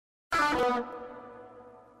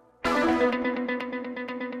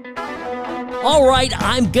All right,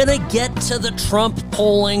 I'm going to get to the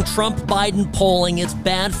Trump-Biden polling. It's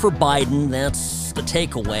bad for Biden. That's the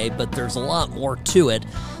takeaway, but there's a lot more to it.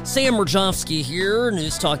 Sam Rajovsky here,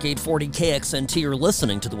 News Talk 840 KXNT. You're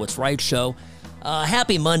listening to the What's Right Show.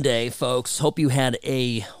 Happy Monday, folks. Hope you had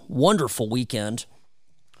a wonderful weekend.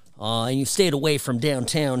 And you stayed away from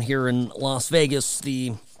downtown here in Las Vegas.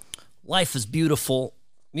 The Life is Beautiful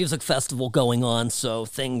music festival going on, so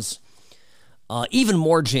things even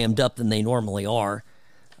more jammed up than they normally are.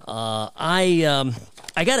 I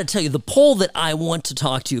got to tell you, the poll that I want to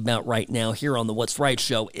talk to you about right now here on the What's Right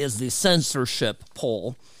Show is the censorship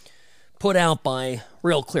poll put out by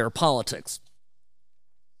Real Clear Politics.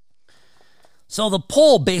 So the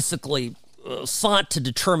poll basically sought to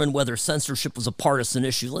determine whether censorship was a partisan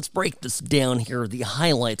issue. Let's break this down here, the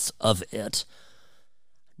highlights of it.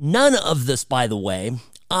 None of this, by the way,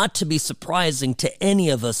 ought to be surprising to any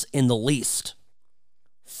of us in the least.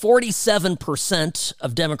 47%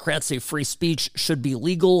 of Democrats say free speech should be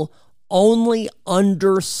legal only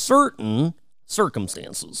under certain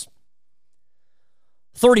circumstances.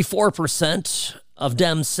 34% of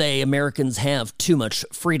Dems say Americans have too much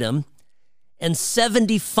freedom. And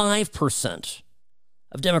 75%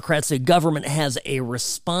 of Democrats say government has a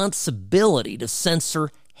responsibility to censor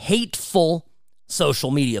hateful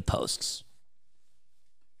social media posts.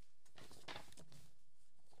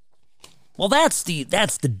 Well, that's the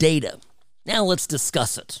data. Now let's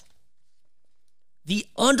discuss it. The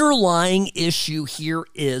underlying issue here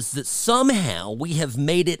is that somehow we have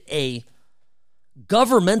made it a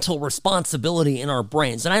governmental responsibility in our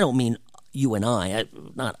brains. And I don't mean you and I,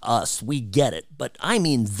 not us, we get it, but I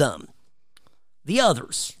mean them. The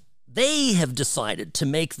others, they have decided to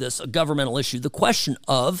make this a governmental issue, the question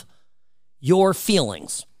of your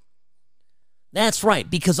feelings. That's right,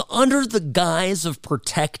 because under the guise of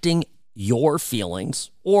protecting your feelings,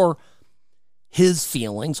 or his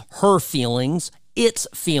feelings, her feelings, its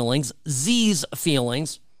feelings, Z's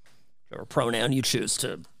feelings, whatever pronoun you choose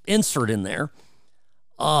to insert in there,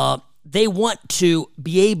 they want to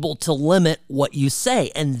be able to limit what you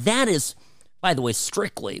say. And that is, by the way,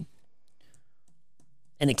 strictly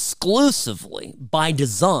and exclusively by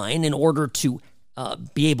design in order to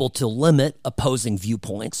be able to limit opposing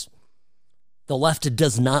viewpoints. The left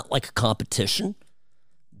does not like competition.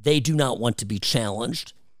 They do not want to be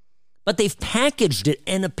challenged. But they've packaged it,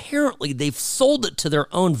 and apparently they've sold it to their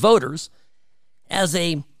own voters as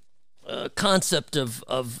a concept of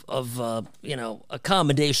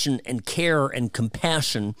accommodation and care and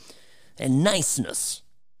compassion and niceness.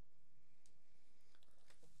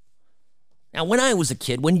 Now, when I was a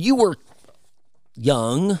kid, when you were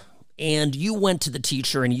young and you went to the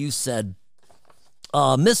teacher and you said,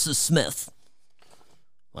 Mrs. Smith,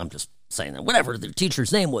 I'm just saying that, whatever the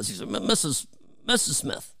teacher's name was, he said, Mrs.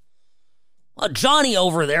 Smith, Johnny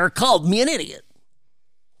over there called me an idiot.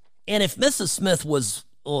 And if Mrs. Smith was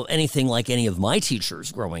anything like any of my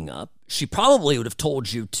teachers growing up, she probably would have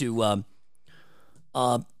told you to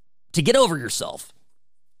get over yourself.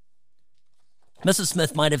 Mrs.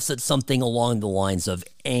 Smith might have said something along the lines of,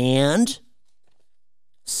 and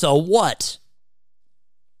so what?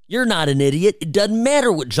 You're not an idiot. It doesn't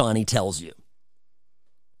matter what Johnny tells you.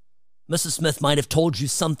 Mrs. Smith might have told you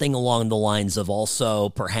something along the lines of also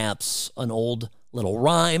perhaps an old little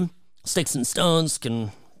rhyme. Sticks and stones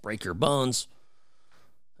can break your bones.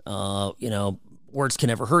 Words can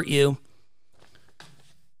never hurt you.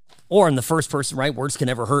 Or in the first person, right? Words can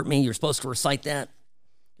never hurt me. You're supposed to recite that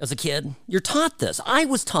as a kid. You're taught this. I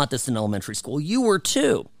was taught this in elementary school. You were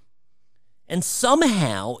too. And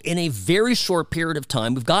somehow, in a very short period of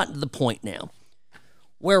time, we've gotten to the point now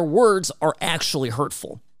where words are actually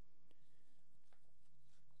hurtful.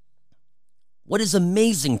 What is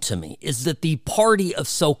amazing to me is that the party of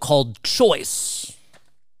so-called choice,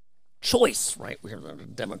 right? We're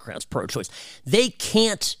Democrats pro-choice. They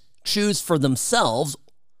can't choose for themselves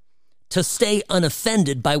to stay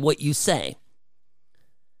unoffended by what you say.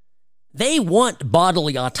 They want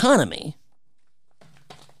bodily autonomy,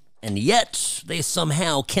 and yet they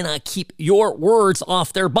somehow cannot keep your words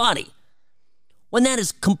off their body, when that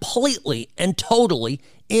is completely and totally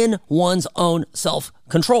in one's own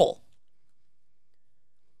self-control.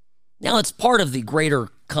 Now, it's part of the greater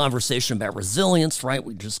conversation about resilience, right?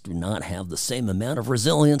 We just do not have the same amount of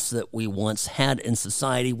resilience that we once had in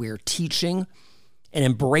society. We are teaching and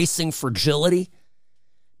embracing fragility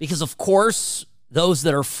because, of course, those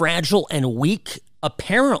that are fragile and weak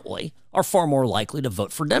apparently are far more likely to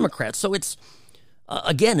vote for Democrats. So it's,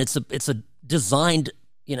 again, it's a designed,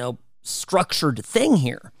 structured thing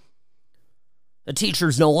here. The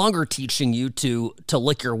teacher's no longer teaching you to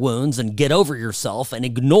lick your wounds and get over yourself and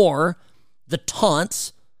ignore the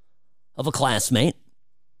taunts of a classmate.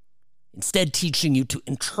 Instead, teaching you to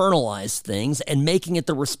internalize things and making it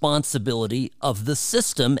the responsibility of the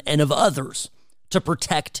system and of others to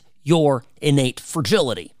protect your innate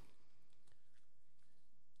fragility.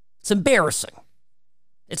 It's embarrassing.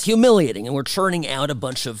 It's humiliating, and we're churning out a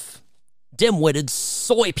bunch of dim-witted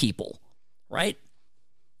soy people, right?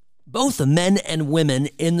 Both the men and women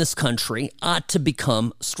in this country ought to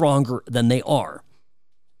become stronger than they are.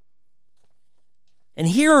 And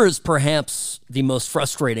here is perhaps the most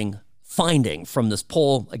frustrating finding from this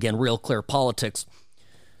poll. Again, Real Clear Politics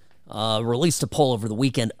released a poll over the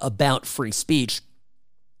weekend about free speech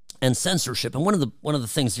and censorship. And one of the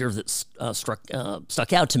things here that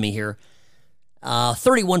stuck out to me here,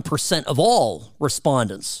 31% of all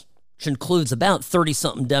respondents, which includes about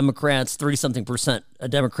 30-something Democrats, 30-something percent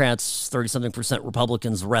Democrats, 30-something percent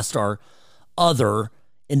Republicans, the rest are other,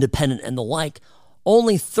 independent, and the like.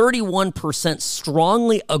 Only 31%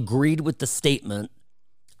 strongly agreed with the statement,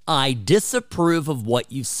 "I disapprove of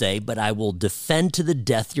what you say, but I will defend to the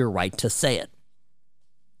death your right to say it."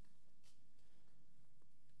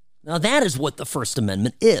 Now, that is what the First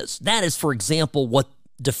Amendment is. That is, for example, what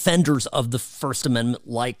defenders of the First Amendment,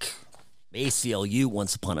 like ACLU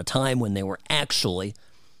once upon a time, when they were actually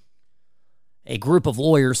a group of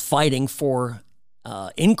lawyers fighting for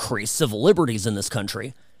increased civil liberties in this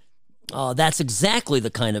country, that's exactly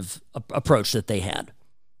the kind of approach that they had.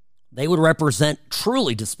 They would represent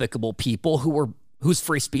truly despicable people whose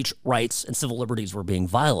free speech rights and civil liberties were being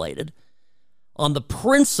violated on the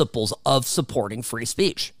principles of supporting free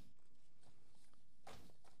speech.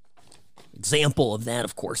 Example of that,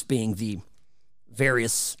 of course, being the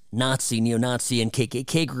various Nazi, neo-Nazi, and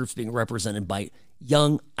KKK groups being represented by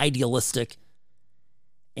young, idealistic,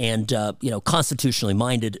 and constitutionally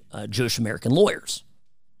minded Jewish American lawyers.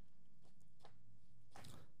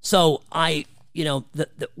 So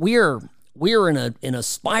we're in a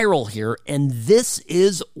spiral here, and this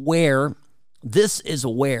is where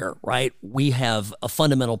right, we have a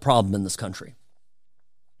fundamental problem in this country.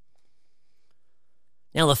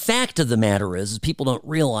 Now, the fact of the matter is people don't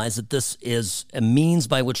realize that this is a means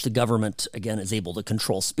by which the government, again, is able to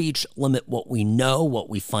control speech, limit what we know, what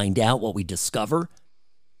we find out, what we discover,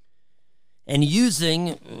 and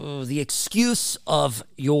using the excuse of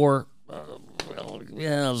your,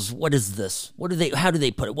 what is this? How do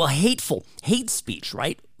they put it? Well, hate speech,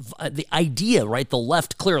 right? The idea, right? The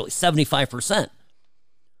left, clearly, 75%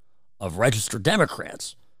 of registered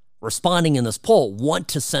Democrats responding in this poll want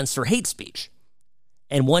to censor hate speech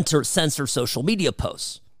and want to censor social media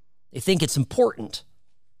posts. They think it's important.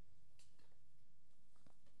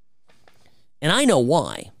 And I know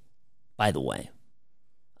why, by the way.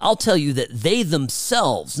 I'll tell you that they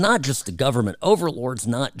themselves, not just the government overlords,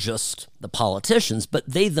 not just the politicians, but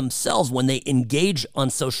they themselves, when they engage on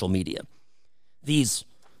social media, these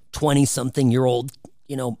 20-something-year-old,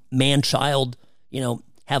 man-child,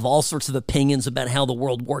 have all sorts of opinions about how the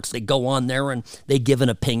world works. They go on there and they give an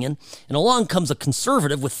opinion. And along comes a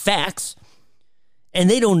conservative with facts, and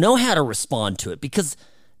they don't know how to respond to it because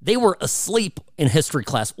they were asleep in history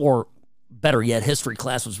class, or better yet, history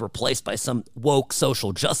class was replaced by some woke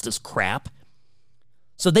social justice crap.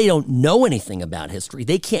 So they don't know anything about history.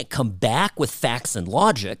 They can't come back with facts and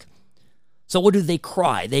logic. So what do they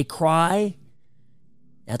cry? They cry,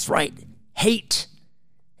 that's right, hate.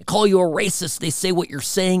 They call you a racist. They say what you're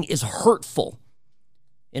saying is hurtful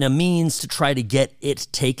in a means to try to get it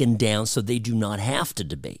taken down so they do not have to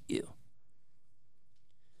debate you.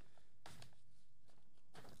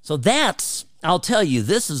 So I'll tell you,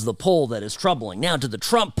 this is the poll that is troubling. Now, to the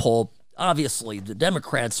Trump poll, obviously the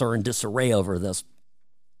Democrats are in disarray over this.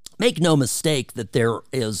 Make no mistake that there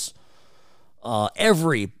is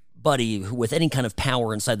everybody with any kind of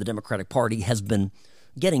power inside the Democratic Party has been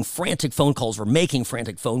getting frantic phone calls or making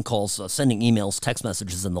frantic phone calls, sending emails, text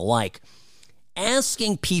messages, and the like,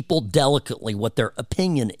 asking people delicately what their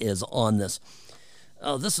opinion is on this.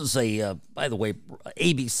 This is by the way,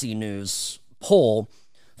 ABC News poll.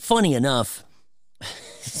 Funny enough,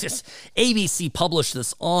 ABC published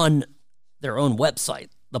this on their own website,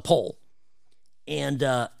 the poll. And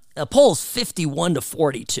the poll is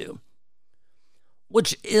 51-42,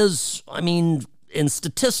 which is, in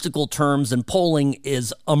statistical terms and polling,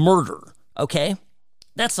 is a murder, okay?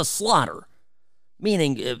 That's a slaughter,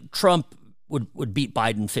 meaning Trump would beat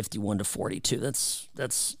Biden 51-42.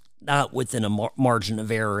 That's not within a margin of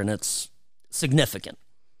error, and it's significant.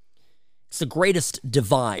 It's the greatest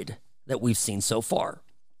divide that we've seen so far.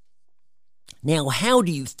 Now, how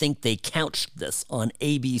do you think they couched this on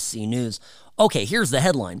ABC News? Okay, here's the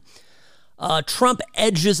headline. Trump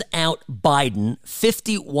edges out Biden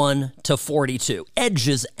 51-42.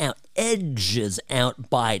 Edges out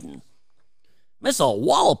Biden. Miss a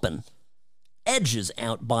walloping. Edges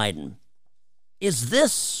out Biden.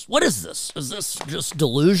 What is this? Is this just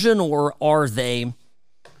delusion, or are they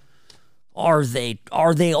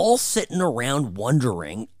all sitting around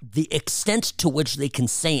wondering the extent to which they can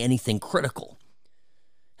say anything critical?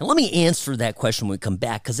 And let me answer that question when we come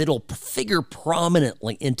back, because it'll figure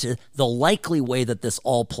prominently into the likely way that this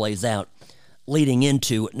all plays out leading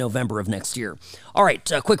into November of next year. All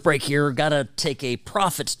right, quick break here. Got to take a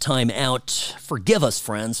profit time out. Forgive us,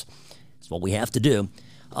 friends. It's what we have to do.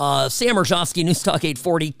 Sam Murkowski, News Talk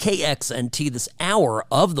 840, KXNT, this hour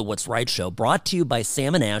of the What's Right Show, brought to you by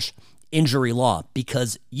Sam & Ash Injury Law,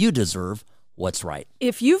 because you deserve what's right.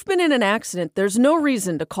 If you've been in an accident, there's no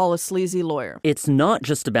reason to call a sleazy lawyer. It's not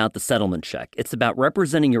just about the settlement check. It's about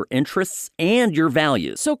representing your interests and your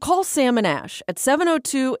values. So call Sam & Ash at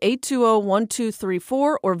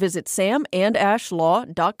 702-820-1234 or visit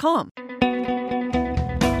samandashlaw.com.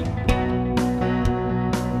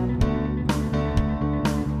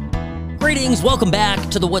 Greetings, welcome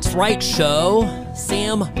back to the What's Right Show.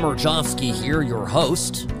 Sam Murkowski here, your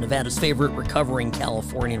host, Nevada's favorite recovering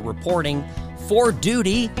Californian, reporting for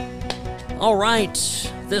duty. All right,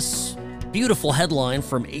 this beautiful headline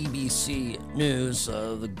from ABC News,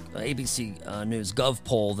 the ABC News Gov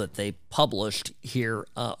poll that they published here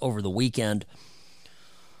over the weekend.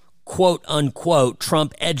 Quote unquote,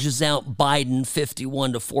 Trump edges out Biden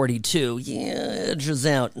 51-42. Yeah, edges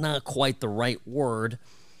out, not quite the right word.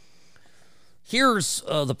 Here's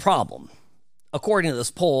the problem. According to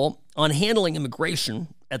this poll, on handling immigration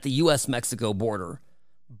at the U.S.-Mexico border,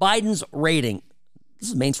 Biden's rating, this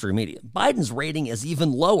is mainstream media, Biden's rating is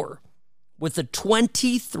even lower, with a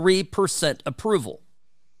 23% approval.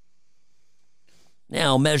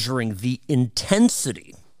 Now, measuring the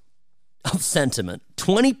intensity of sentiment,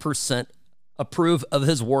 20% approve of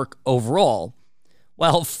his work overall,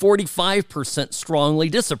 while 45% strongly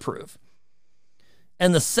disapprove.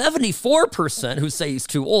 And the 74% who say he's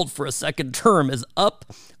too old for a second term is up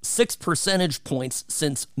 6 percentage points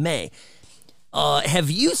since May. Have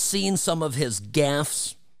you seen some of his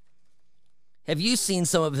gaffes? Have you seen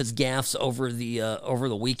some of his gaffes over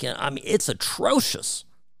the weekend? I mean, it's atrocious.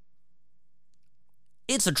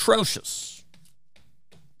 It's atrocious.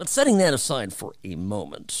 But setting that aside for a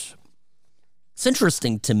moment, it's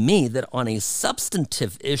interesting to me that on a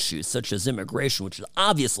substantive issue such as immigration, which is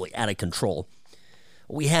obviously out of control,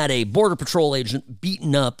 we had a Border Patrol agent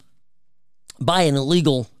beaten up by an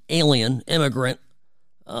illegal alien immigrant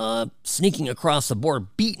sneaking across the border,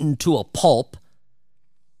 beaten to a pulp.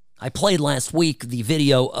 I played last week the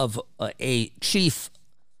video of a chief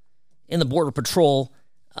in the Border Patrol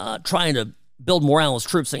trying to build morale as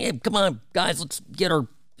troops, saying, hey, come on, guys, let's get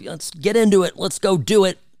into it. Let's go do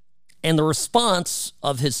it. And the response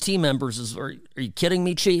of his team members is, are you kidding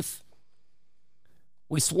me, Chief?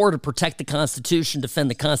 We swore to protect the Constitution,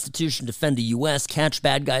 defend the U.S., catch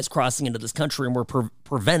bad guys crossing into this country, and we're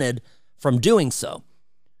prevented from doing so.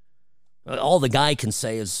 All the guy can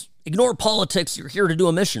say is, ignore politics, you're here to do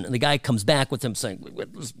a mission. And the guy comes back with him saying,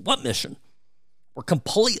 what mission? We're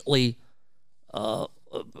completely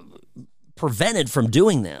prevented from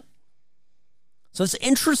doing that. So it's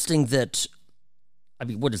interesting that, I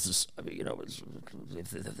mean, what is this? I mean,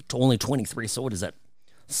 it's only 23, so what is that?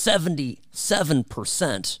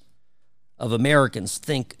 77% of Americans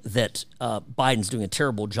think that Biden's doing a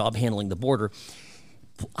terrible job handling the border.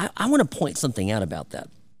 I want to point something out about that.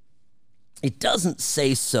 It doesn't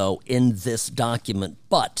say so in this document,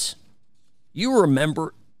 but you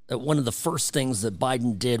remember that one of the first things that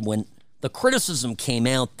Biden did when the criticism came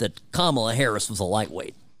out that Kamala Harris was a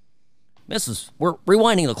lightweight. We're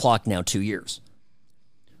rewinding the clock now 2 years.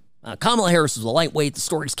 Kamala Harris was a lightweight. The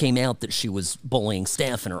stories came out that she was bullying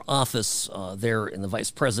staff in her office there in the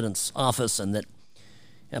vice president's office, and that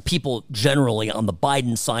people generally on the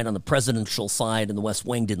Biden side, on the presidential side in the West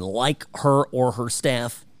Wing, didn't like her or her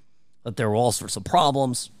staff, that there were all sorts of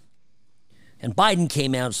problems. And Biden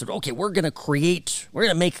came out and said, okay, we're going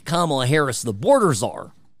to make Kamala Harris the border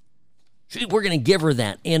czar. We're going to give her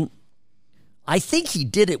that. And I think he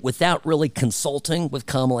did it without really consulting with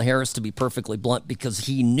Kamala Harris, to be perfectly blunt, because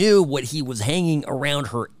he knew what he was hanging around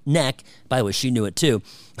her neck, by the way, she knew it too,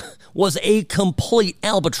 was a complete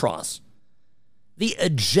albatross. The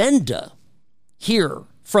agenda here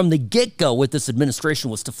from the get-go with this administration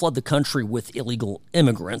was to flood the country with illegal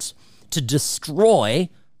immigrants, to destroy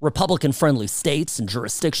Republican-friendly states and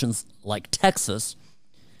jurisdictions like Texas.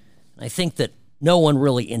 I think that no one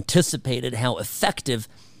really anticipated how effective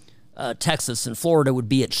Texas and Florida would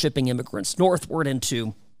be at shipping immigrants northward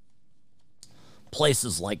into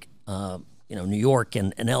places like New York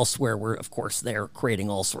and elsewhere, where, of course, they're creating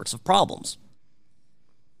all sorts of problems.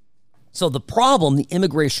 So the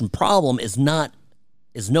immigration problem is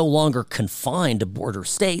no longer confined to border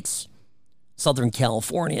states, Southern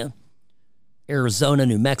California, Arizona,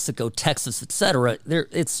 New Mexico, Texas, etc.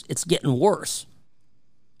 It's getting worse.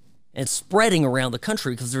 And it's spreading around the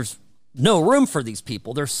country because there's no room for these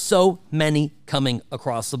people. There's so many coming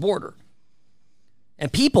across the border.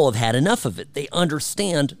 And people have had enough of it. They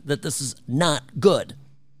understand that this is not good.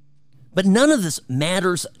 But none of this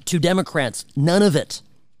matters to Democrats. None of it.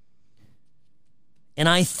 And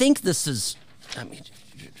I think the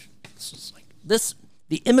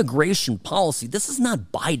immigration policy, this is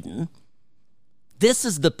not Biden. This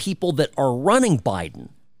is the people that are running Biden.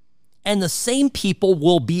 And the same people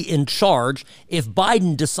will be in charge if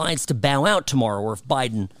Biden decides to bow out tomorrow, or if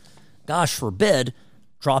Biden, gosh forbid,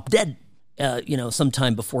 drop dead,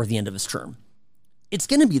 sometime before the end of his term. It's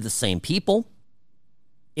going to be the same people.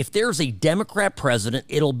 If there's a Democrat president,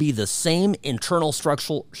 it'll be the same internal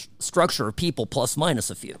structure of people, plus minus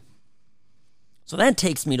a few. So that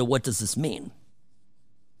takes me to, what does this mean?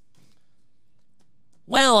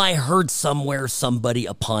 Well, I heard somewhere somebody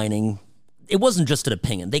opining. It wasn't just an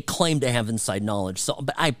opinion. They claim to have inside knowledge.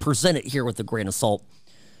 But I present it here with a grain of salt,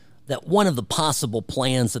 that one of the possible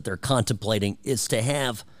plans that they're contemplating is to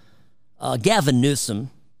have Gavin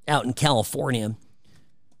Newsom out in California.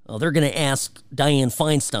 They're going to ask Dianne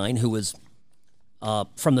Feinstein, who was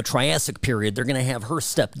from the Triassic period, they're going to have her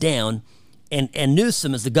step down. And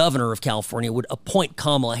Newsom, as the governor of California, would appoint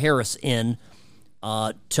Kamala Harris in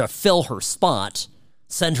to fill her spot,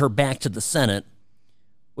 send her back to the Senate,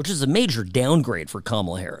 which is a major downgrade for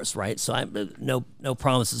Kamala Harris, right? So no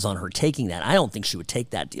promises on her taking that. I don't think she would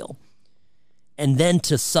take that deal. And then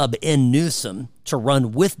to sub in Newsom to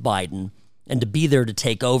run with Biden and to be there to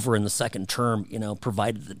take over in the second term,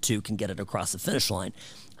 provided the two can get it across the finish line.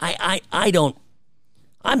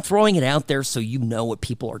 I'm throwing it out there so you know what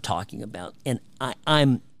people are talking about. And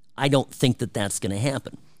I don't think that that's going to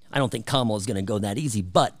happen. I don't think Kamala is going to go that easy.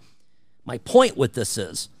 But my point with this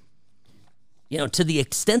is, to the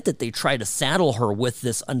extent that they try to saddle her with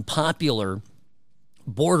this unpopular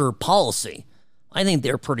border policy, I think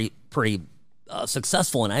they're pretty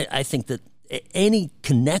successful. And I think that any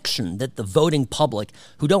connection that the voting public,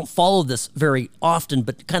 who don't follow this very often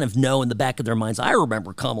but kind of know in the back of their minds, I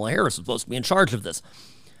remember Kamala Harris was supposed to be in charge of this.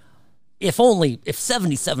 If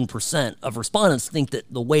 77% of respondents think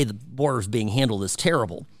that the way the border is being handled is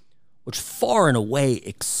terrible, which far and away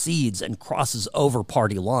exceeds and crosses over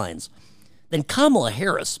party lines, then Kamala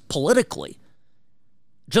Harris, politically,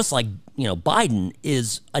 just like Biden,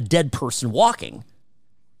 is a dead person walking.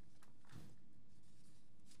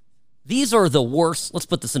 These are the worst. Let's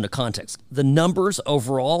put this into context. The numbers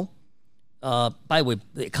overall, by the way,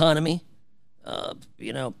 the economy,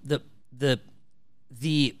 the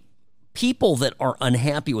people that are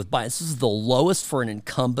unhappy with Biden, this is the lowest for an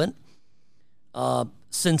incumbent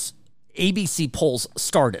since ABC polls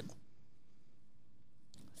started.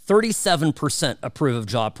 37% approve of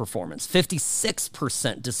job performance,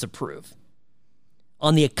 56% disapprove.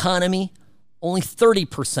 On the economy, only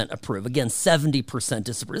 30% approve. Again, 70%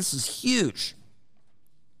 disapprove. This is huge.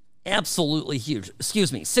 Absolutely huge.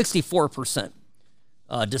 64%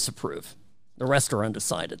 disapprove. The rest are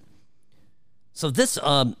undecided. So these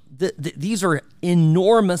are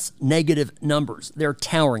enormous negative numbers. They're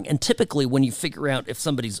towering. And typically when you figure out if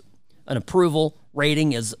somebody's an approval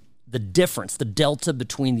rating is the difference, the delta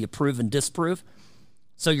between the approve and disapprove.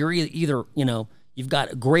 So you're either you've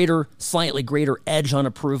got a slightly greater edge on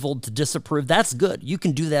approval to disapprove. That's good. You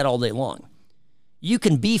can do that all day long. You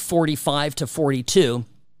can be 45 to 42,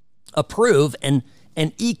 approve, and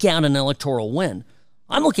eke out an electoral win.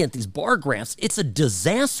 I'm looking at these bar graphs. It's a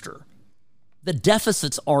disaster. The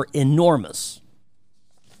deficits are enormous.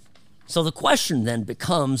 So the question then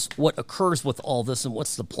becomes, what occurs with all this and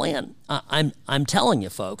what's the plan? I'm telling you,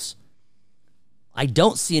 folks, I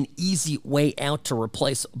don't see an easy way out to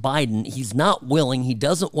replace Biden. He's not willing. He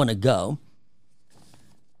doesn't want to go.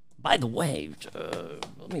 By the way,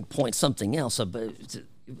 let me point something else up.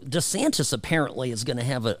 DeSantis apparently is going to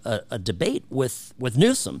have a debate with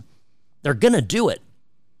Newsom. They're going to do it.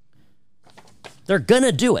 They're going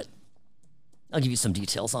to do it. I'll give you some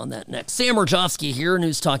details on that next. Sam Rajovsky here,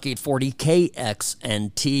 News Talk 840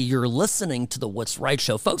 KXNT. You're listening to the What's Right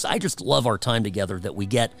Show. Folks, I just love our time together that we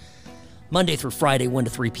get Monday through Friday, 1 to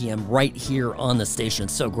 3 p.m. right here on the station.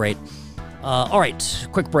 It's so great. All right,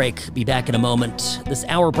 quick break. Be back in a moment. This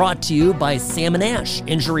hour brought to you by Sam & Ash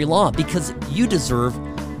Injury Law, because you deserve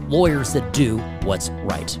lawyers that do what's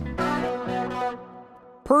right.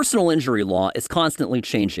 Personal injury law is constantly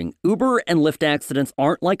changing. Uber and Lyft accidents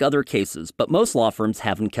aren't like other cases, but most law firms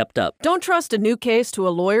haven't kept up. Don't trust a new case to a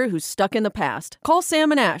lawyer who's stuck in the past. Call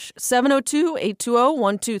Sam & Ash,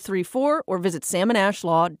 702-820-1234, or visit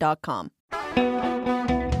samandashlaw.com.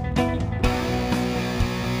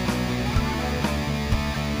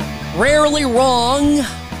 Rarely wrong,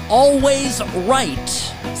 always right.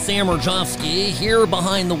 Sam Rajovsky here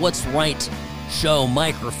behind the What's Right show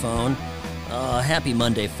microphone. Happy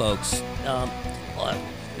Monday, folks.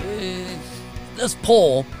 This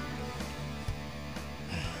poll,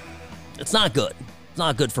 it's not good. It's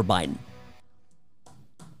not good for Biden.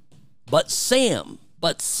 But Sam,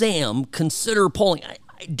 consider polling. I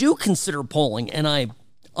do consider polling, and I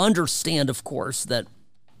understand, of course, that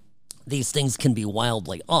these things can be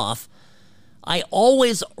wildly off. I'm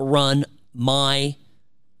always going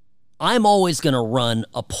to run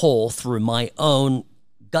a poll through my own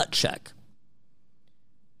gut check.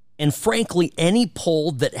 And frankly, any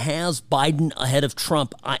poll that has Biden ahead of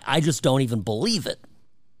Trump, I just don't even believe it.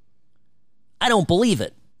 I don't believe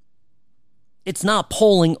it. It's not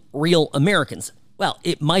polling real Americans. Well,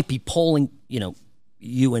 it might be polling, you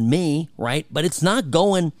and me, right? But it's not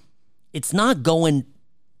going into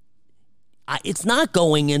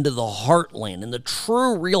the heartland, in the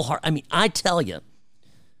true, real heart. I mean, I tell you,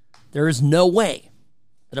 there is no way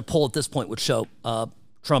that a poll at this point would show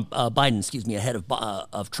Biden ahead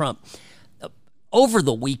of Trump. Over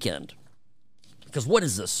the weekend, because what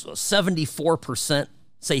is this? 74%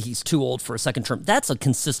 say he's too old for a second term. That's a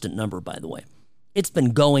consistent number, by the way. It's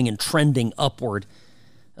been going and trending upward.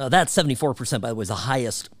 That 74%, by the way, is the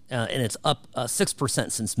highest, and it's up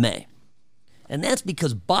 6% since May. And that's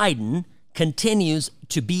because Biden continues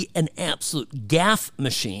to be an absolute gaffe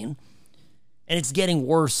machine, and it's getting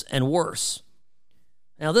worse and worse.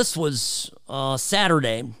 Now, this was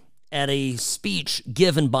Saturday at a speech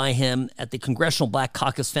given by him at the Congressional Black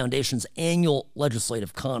Caucus Foundation's annual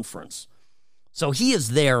legislative conference. So he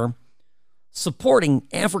is there supporting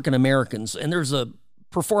African Americans, and there's a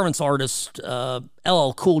performance artist,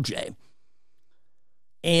 LL Cool J.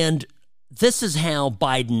 And this is how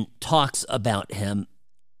Biden talks about him.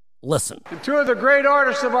 Listen. And two of the great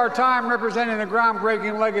artists of our time representing the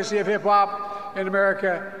groundbreaking legacy of hip-hop in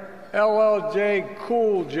America, LL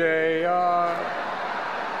Cool J.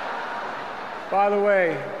 By the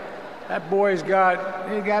way,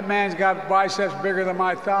 that man's got biceps bigger than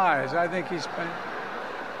my thighs. I think he's been...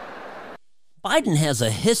 Biden has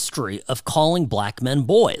a history of calling black men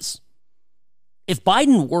boys. If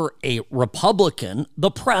Biden were a Republican,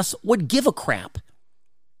 the press would give a crap.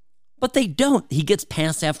 But they don't. He gets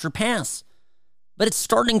pass after pass. But it's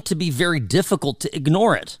starting to be very difficult to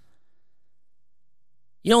ignore it.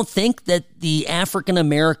 You don't think that the African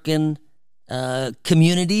American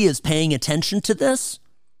community is paying attention to this?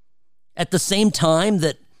 At the same time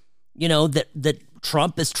that, that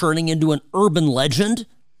Trump is turning into an urban legend?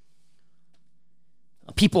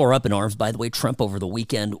 People are up in arms, by the way. Trump over the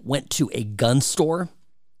weekend went to a gun store.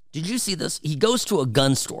 Did you see this? He goes to a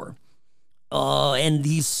gun store, and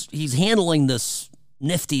he's handling this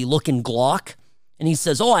nifty-looking Glock, and he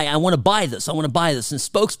says, I want to buy this. I want to buy this. And the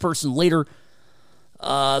spokesperson later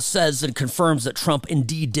says and confirms that Trump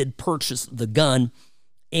indeed did purchase the gun.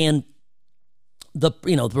 And the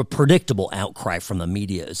predictable outcry from the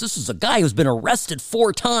media is this is a guy who's been arrested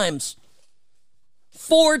 4 times.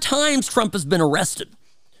 4 times Trump has been arrested.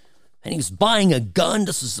 And he's buying a gun.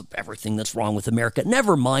 This is everything that's wrong with America.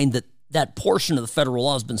 Never mind that portion of the federal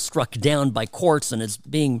law has been struck down by courts and is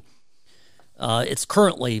being, it's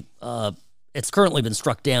currently been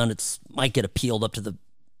struck down. It might get appealed up to the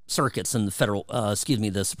circuits and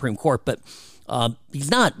the Supreme Court, but he's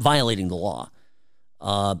not violating the law.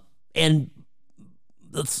 And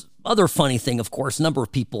the other funny thing, of course, a number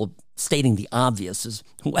of people stating the obvious is,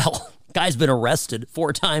 well, guy's been arrested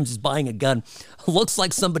 4 times. He's buying a gun. Looks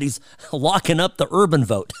like somebody's locking up the urban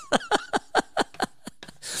vote.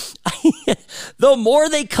 The more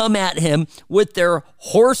they come at him with their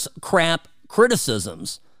horse crap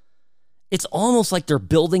criticisms, it's almost like they're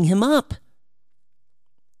building him up.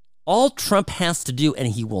 All Trump has to do, and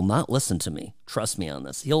he will not listen to me, trust me on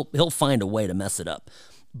this, he'll find a way to mess it up.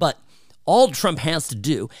 But all Trump has to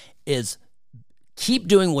do is keep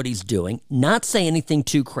doing what he's doing, not say anything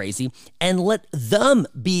too crazy, and let them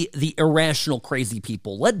be the irrational, crazy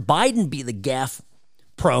people. Let Biden be the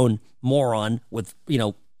gaffe-prone moron with,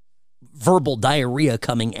 verbal diarrhea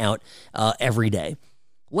coming out every day.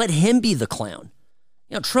 Let him be the clown.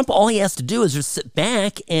 Trump, all he has to do is just sit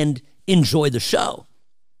back and enjoy the show.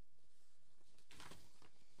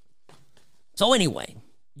 So anyway,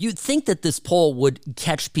 you'd think that this poll would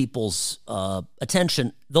catch people's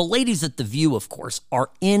attention. The ladies at The View, of course, are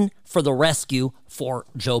in for the rescue for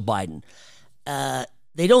Joe Biden.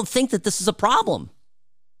 They don't think that this is a problem.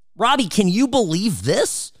 Robbie, can you believe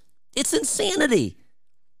this? It's insanity.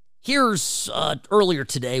 Here's earlier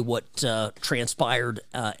today what transpired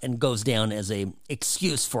and goes down as a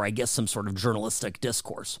excuse for, I guess, some sort of journalistic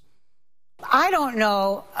discourse. I don't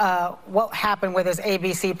know what happened with this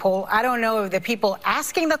ABC poll. I don't know if the people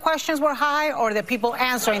asking the questions were high or the people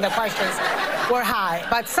answering the questions were high.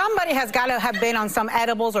 But somebody has got to have been on some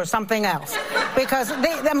edibles or something else, because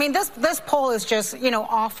this poll is just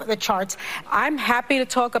off the charts. I'm happy to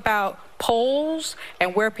talk about polls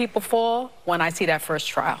and where people fall when I see that first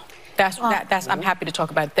trial. I'm happy to talk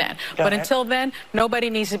about it then. But until then, nobody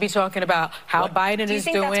needs to be talking about how Biden is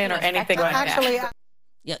doing or anything like that.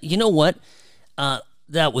 Yeah, you know what?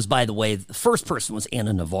 That was, by the way, the first person was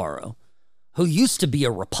Anna Navarro, who used to be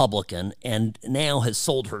a Republican and now has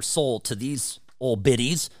sold her soul to these old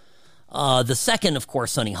biddies. The second, of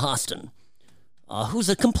course, Sonny Hostin, who's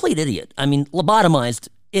a complete idiot. I mean, lobotomized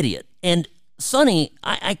idiot. And Sonny,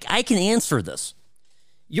 I can answer this.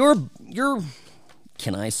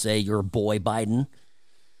 Can I say your boy Biden?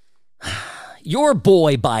 Your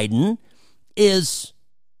boy Biden is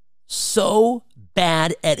so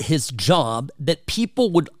bad at his job that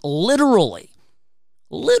people would literally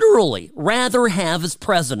rather have as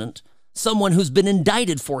president someone who's been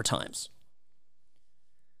indicted 4 times.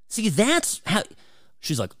 See, that's how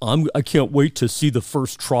she's like, I can't wait to see the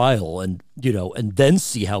first trial and then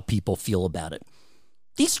see how people feel about it.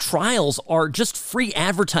 These trials are just free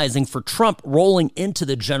advertising for Trump rolling into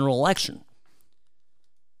the general election.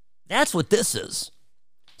 That's what this is.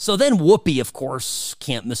 So then Whoopi, of course,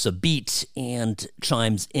 can't miss a beat and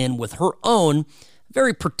chimes in with her own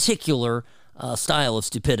very particular style of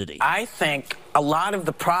stupidity. I think a lot of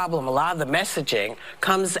the problem, a lot of the messaging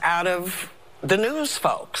comes out of the news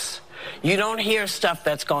folks. You don't hear stuff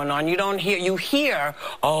that's going on. You hear,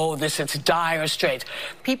 it's dire straits.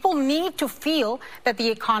 People need to feel that the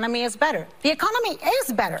economy is better. The economy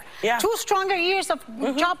is better. Yeah. 2 stronger years of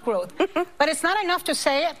job growth. But it's not enough to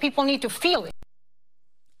say it. People need to feel it.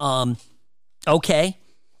 Okay.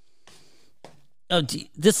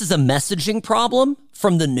 This is a messaging problem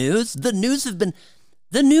from the news. The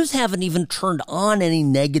news haven't even turned on any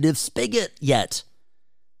negative spigot yet.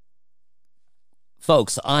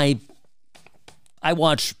 Folks, I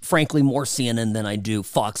watch, frankly, more CNN than I do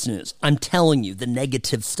Fox News. I'm telling you, the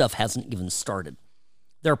negative stuff hasn't even started.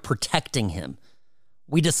 They're protecting him.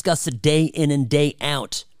 We discuss it day in and day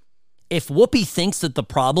out. If Whoopi thinks that the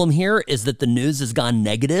problem here is that the news has gone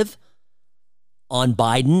negative on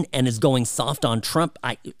Biden and is going soft on Trump,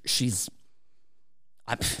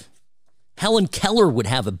 Helen Keller would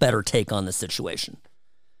have a better take on the situation.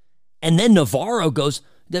 And then Navarro goes,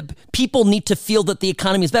 the people need to feel that the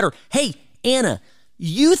economy is better. Hey, Anna,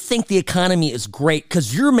 you think the economy is great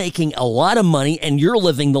because you're making a lot of money and you're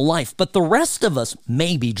living the life. But the rest of us,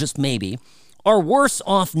 maybe, just maybe, are worse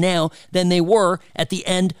off now than they were at the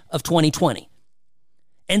end of 2020.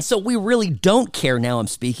 And so we really don't care. Now I'm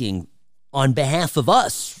speaking on behalf of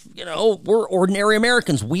us. We're ordinary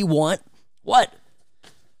Americans. We want what?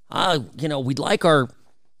 We'd like our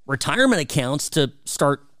retirement accounts to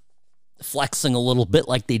start flexing a little bit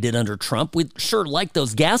like they did under Trump. We'd sure like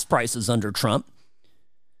those gas prices under Trump.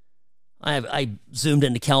 I zoomed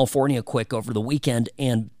into California quick over the weekend,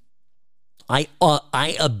 and I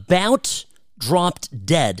about dropped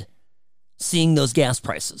dead seeing those gas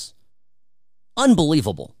prices.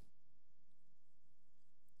 Unbelievable.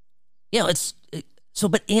 But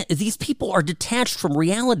these people are detached from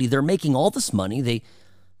reality. They're making all this money.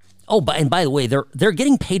 And by the way, they're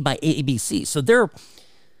getting paid by ABC. So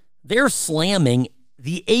they're slamming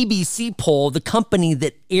the ABC poll, the company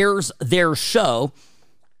that airs their show.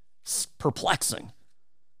 It's perplexing.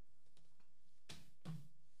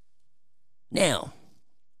 Now,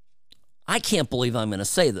 I can't believe I'm going to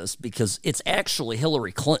say this because it's actually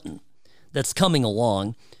Hillary Clinton that's coming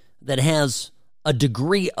along that has a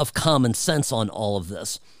degree of common sense on all of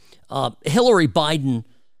this. Hillary Biden,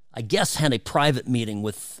 I guess, had a private meeting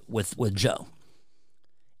with Joe.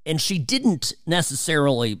 And she didn't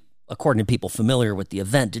necessarily, according to people familiar with the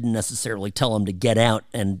event, didn't necessarily tell him to get out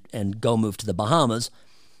and go move to the Bahamas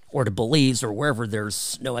or to Belize or wherever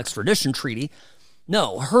there's no extradition treaty.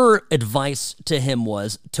 No, her advice to him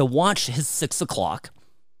was to watch his 6 o'clock,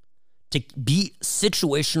 to be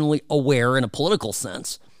situationally aware in a political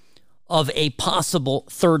sense of a possible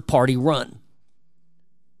third-party run.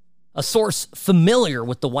 A source familiar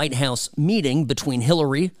with the White House meeting between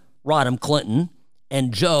Hillary Rodham Clinton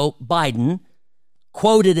and Joe Biden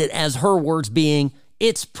quoted it as her words being,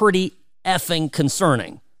 "It's pretty effing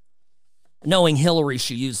concerning." Knowing Hillary,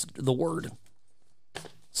 she used the word.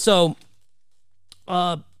 So,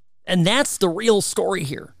 and that's the real story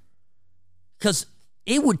here. Because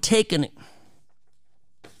it would take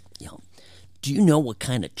do you know what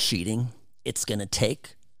kind of cheating it's going to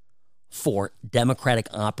take for Democratic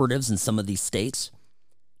operatives in some of these states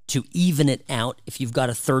to even it out if you've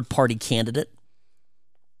got a third-party candidate?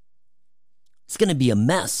 It's going to be a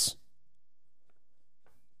mess.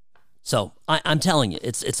 So I'm telling you,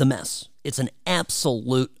 it's a mess. It's an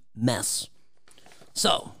absolute mess.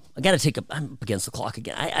 So I got to I'm against the clock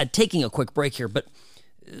again. I'm taking a quick break here, but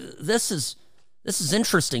this is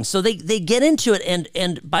interesting. So they get into it,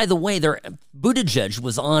 and by the way, Buttigieg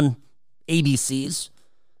was on ABC's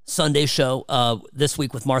Sunday show this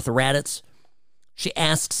week with Martha Raddatz. She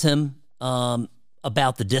asks him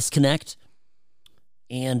about the disconnect,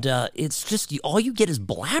 and it's just all you get is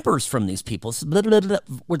blabbers from these people. It's, blah, blah, blah,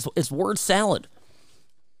 blah. It's word salad,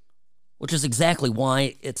 which is exactly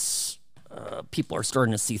why it's people are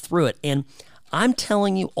starting to see through it. And I'm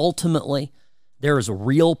telling you, ultimately, there is a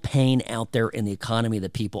real pain out there in the economy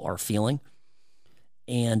that people are feeling,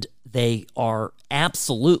 and they are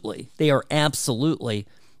absolutely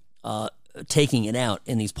taking it out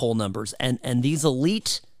in these poll numbers. And these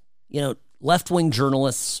elite, left-wing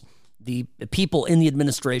journalists, the people in the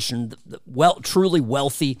administration, the truly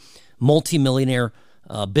wealthy, multimillionaire,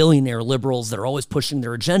 billionaire liberals that are always pushing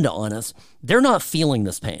their agenda on us, they're not feeling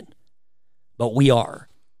this pain, but we are.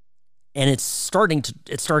 And it's starting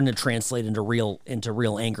to translate into real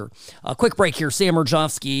anger. A quick break here. Sam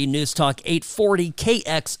Murjovsky, News Talk 840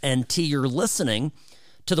 KXNT. You're listening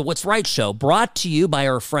to the What's Right Show, brought to you by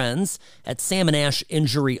our friends at Sam & Ash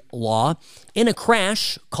Injury Law. In a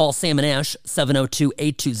crash, call Sam & Ash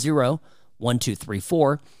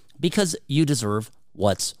 702-820-1234 because you deserve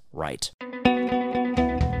what's right.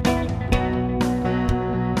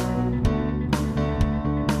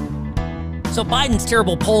 So Biden's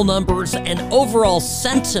terrible poll numbers and overall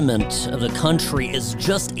sentiment of the country is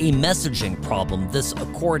just a messaging problem. This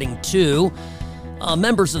according to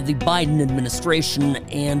members of the Biden administration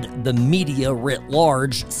and the media writ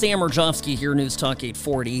large. Sam Murjovsky here, News Talk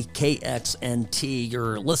 840 KXNT.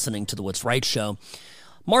 You're listening to the What's Right Show.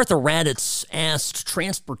 Martha Raddatz asked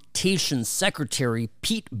Transportation Secretary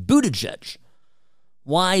Pete Buttigieg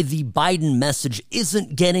why the Biden message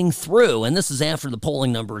isn't getting through. And this is after the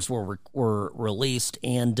polling numbers were released.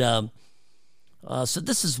 And so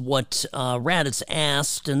this is what Raddatz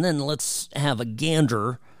asked. And then let's have a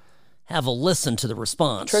listen to the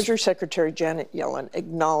response. Treasury Secretary Janet Yellen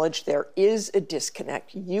acknowledged there is a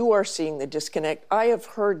disconnect. You are seeing the disconnect. I have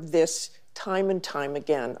heard this time and time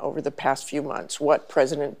again over the past few months, what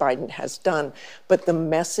President Biden has done. But the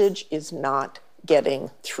message is not getting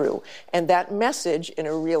through. And that message in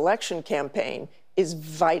a re-election campaign is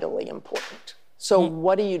vitally important. So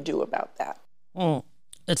what do you do about that?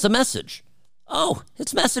 It's a message. Oh,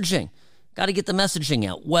 it's messaging. Got to get the messaging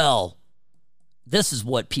out. Well, this is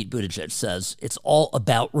what Pete Buttigieg says. It's all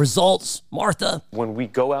about results. Martha. When we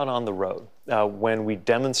go out on the road, when we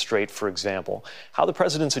demonstrate, for example, how the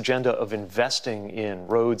president's agenda of investing in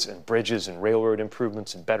roads and bridges and railroad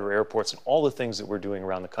improvements and better airports and all the things that we're doing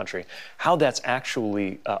around the country, how that's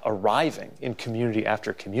actually arriving in community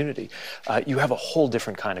after community, you have a whole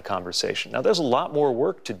different kind of conversation. Now, there's a lot more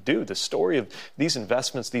work to do. The story of these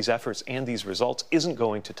investments, these efforts, and these results isn't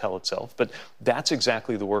going to tell itself, but that's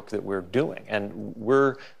exactly the work that we're doing. And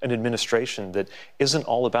we're an administration that isn't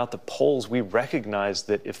all about the polls. We recognize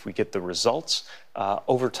that if we get the results,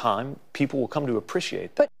 over time, people will come to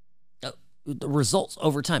appreciate that. The results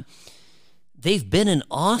over time. They've been in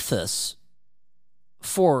office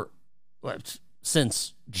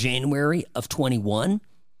since January of 21.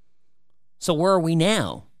 So where are we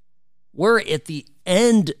now? We're at the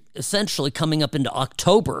end, essentially coming up into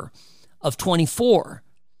October of 24.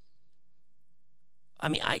 I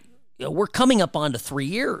mean, we're coming up onto 3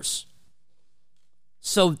 years.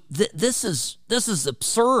 So this is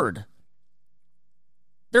absurd.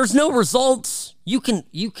 There's no results. You can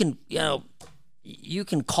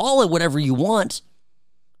call it whatever you want,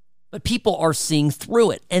 but people are seeing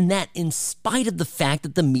through it, and that in spite of the fact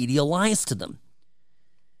that the media lies to them.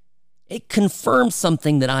 It confirms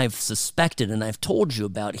something that I've suspected and I've told you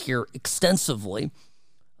about here extensively,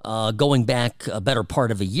 going back a better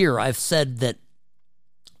part of a year. I've said that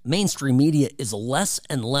mainstream media is less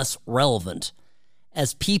and less relevant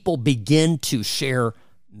as people begin to share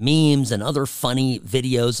memes and other funny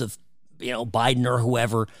videos of Biden or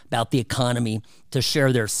whoever about the economy to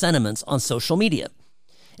share their sentiments on social media.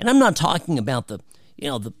 And I'm not talking about the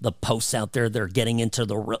posts out there that are getting into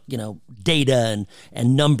the, data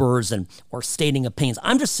and numbers or stating opinions.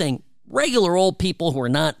 I'm just saying regular old people who are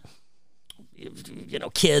not,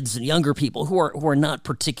 kids and younger people who are not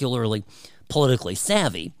particularly politically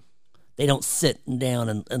savvy. They don't sit down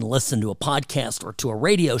and listen to a podcast or to a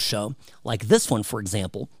radio show like this one, for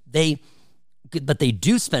example. But they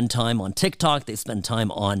do spend time on TikTok. They spend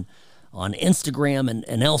time on Instagram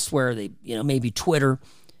and elsewhere. They maybe Twitter.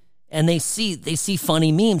 And they see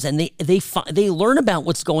funny memes, and they learn about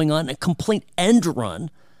what's going on, a complete end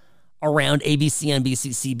run around ABC,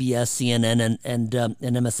 NBC, CBS, CNN, and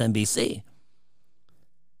MSNBC.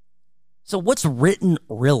 So what's written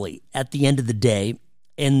really at the end of the day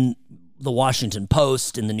in the Washington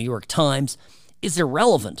Post, in the New York Times, is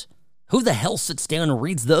irrelevant. Who the hell sits down and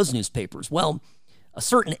reads those newspapers? Well, a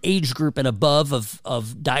certain age group and above of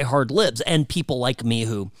diehard libs and people like me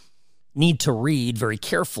who need to read very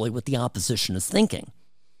carefully what the opposition is thinking.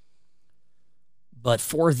 But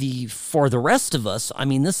for the rest of us, I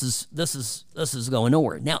mean, this is going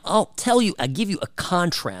nowhere. Now, I'll give you a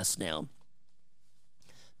contrast now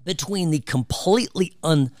between the completely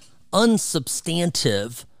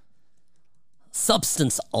unsubstantive,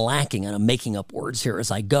 substance lacking, and I'm making up words here as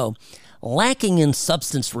I go, lacking in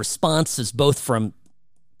substance responses both from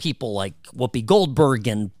people like Whoopi Goldberg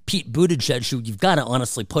and Pete Buttigieg, who you've got to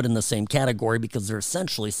honestly put in the same category because they're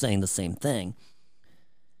essentially saying the same thing,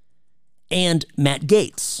 and Matt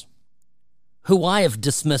Gaetz, who I have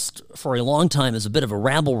dismissed for a long time as a bit of a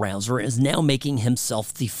rabble-rouser, is now making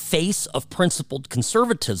himself the face of principled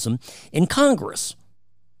conservatism in Congress.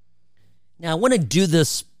 Now, I want to give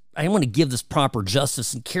this proper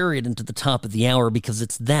justice and carry it into the top of the hour because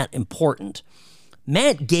it's that important.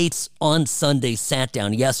 Matt Gaetz on Sunday sat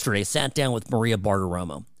down with Maria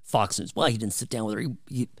Bartiromo, Fox News. Well, he didn't sit down with her.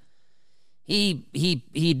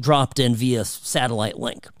 He dropped in via satellite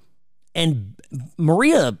link. And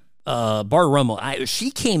Maria Bartiromo,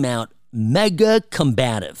 she came out mega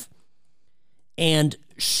combative. And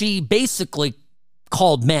she basically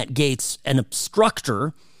called Matt Gaetz an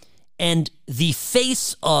obstructor and the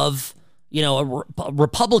face of a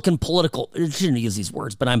Republican political, I shouldn't use these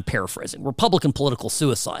words, but I'm paraphrasing, Republican political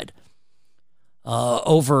suicide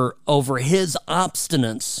over his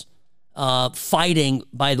obstinance fighting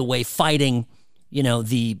the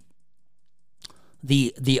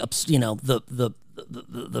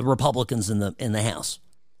Republicans in the House,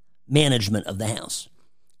 management of the House.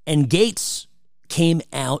 And Gaetz came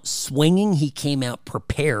out swinging, he came out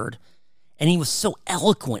prepared, and he was so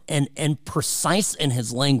eloquent and precise in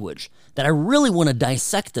his language that I really want to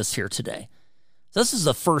dissect this here today. So this is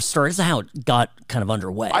the first story. This is how it got kind of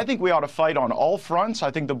underway. I think we ought to fight on all fronts.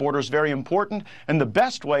 I think the border is very important. And the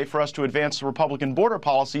best way for us to advance the Republican border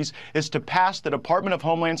policies is to pass the Department of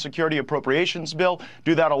Homeland Security Appropriations Bill,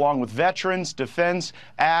 do that along with veterans, defense,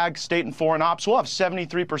 ag, state and foreign ops. We'll have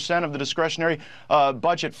 73% of the discretionary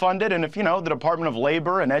budget funded. And if, the Department of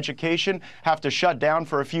Labor and Education have to shut down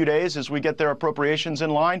for a few days as we get their appropriations in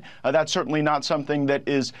line, that's certainly not something that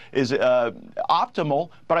is optimal.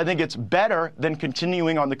 But I think it's better than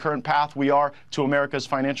continuing on the current path we are to America's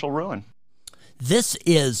financial ruin. This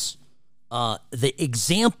is the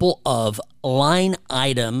example of line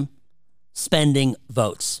item spending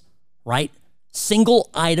votes, right? Single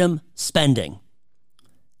item spending.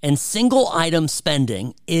 And single item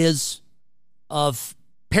spending is of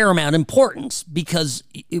paramount importance because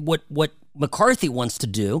what McCarthy wants to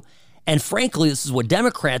do, and frankly, this is what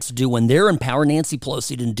Democrats do when they're in power, Nancy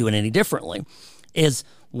Pelosi didn't do it any differently, is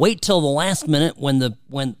wait till the last minute when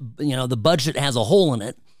the budget has a hole in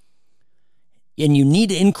it and you need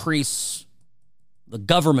to increase the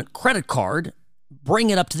government credit card, bring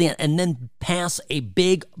it up to the end, and then pass a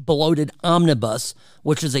big bloated omnibus,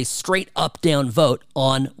 which is a straight up-down vote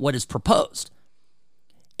on what is proposed.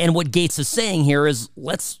 And what Gaetz is saying here is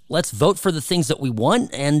let's vote for the things that we want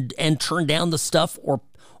and turn down the stuff or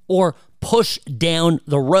push down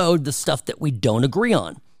the road the stuff that we don't agree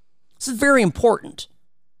on. This is very important.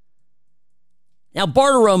 Now,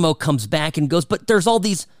 Bartiromo comes back and goes, but there's all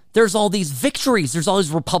these victories. There's all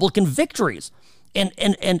these Republican victories.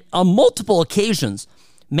 And on multiple occasions,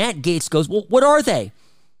 Matt Gaetz goes, well, what are they?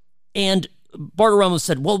 And Bartiromo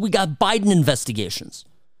said, well, we got Biden investigations.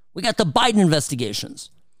 We got the Biden investigations.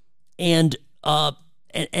 And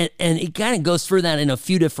it kind of goes through that in a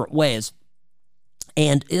few different ways.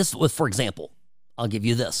 And this was, for example, I'll give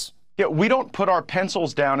you this. Yeah, we don't put our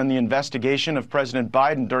pencils down in the investigation of President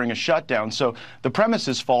Biden during a shutdown, so the premise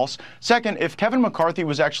is false. Second, if Kevin McCarthy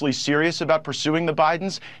was actually serious about pursuing the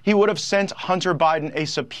Bidens, he would have sent Hunter Biden a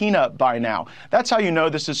subpoena by now. That's how you know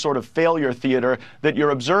this is sort of failure theater that you're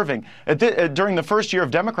observing. During the first year of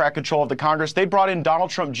Democrat control of the Congress, they brought in Donald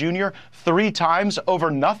Trump Jr. 3 times over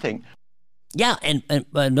nothing. Yeah, and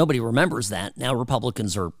nobody remembers that. Now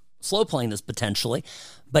Republicans are slow playing this potentially,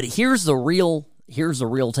 but here's the real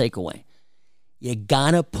takeaway. You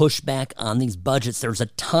gotta push back on these budgets. There's a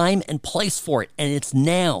time and place for it, and it's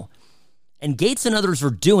now. And Gaetz and others are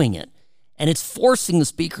doing it, and it's forcing the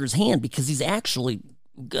speaker's hand because he's actually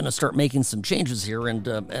gonna start making some changes here and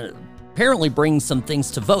apparently bringing some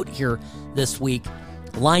things to vote here this week,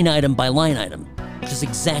 line item by line item, which is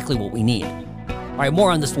exactly what we need. All right,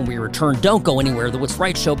 more on this when we return. Don't go anywhere. The What's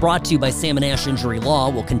Right Show, brought to you by Sam & Ash Injury Law,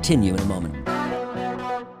 will continue in a moment.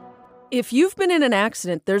 If you've been in an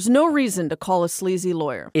accident, there's no reason to call a sleazy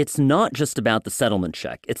lawyer. It's not just about the settlement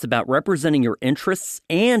check. It's about representing your interests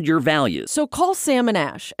and your values. So call Sam &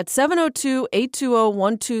 Ash at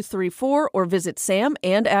 702-820-1234 or visit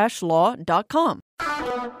samandashlaw.com.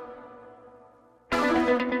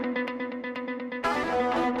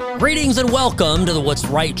 Greetings and welcome to the What's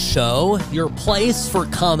Right Show, your place for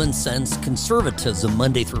common sense conservatism,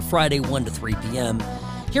 Monday through Friday, 1 to 3 p.m.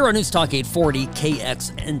 Here on News Talk 840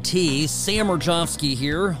 KXNT. Sam Rajovsky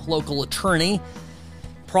here, local attorney,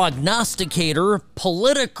 prognosticator,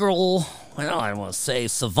 political, well, I don't want to say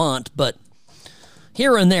savant, but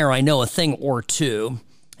here and there I know a thing or two.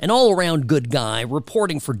 An all-around good guy,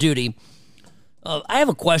 reporting for duty. I have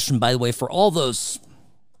a question, by the way, for all those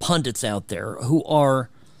pundits out there who are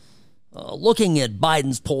looking at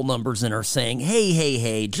Biden's poll numbers and are saying,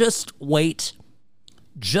 hey, just wait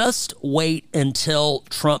until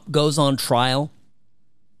Trump goes on trial.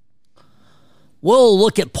 We'll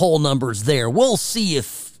look at poll numbers there. We'll see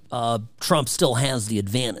if Trump still has the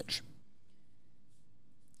advantage.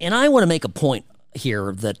 And I want to make a point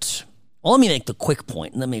here that, well, let me make the quick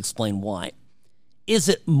point and let me explain why. Is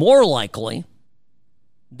it more likely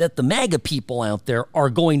that the MAGA people out there are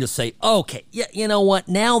going to say, okay, yeah, you know what?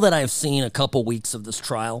 Now that I've seen a couple weeks of this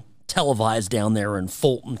trial televised down there in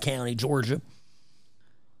Fulton County, Georgia,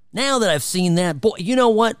 now that I've seen that, boy, you know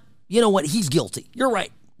what? He's guilty. You're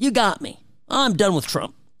right. You got me. I'm done with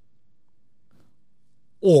Trump.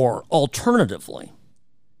 Or alternatively,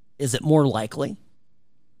 is it more likely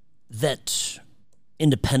that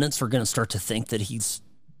independents are going to start to think that he's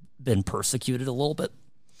been persecuted a little bit?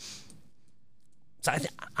 So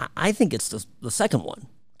I think it's the second one,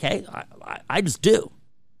 okay? I just do.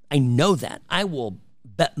 I know that. I will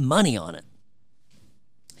bet money on it.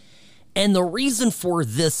 And the reason for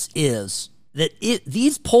this is that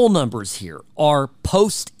these poll numbers here are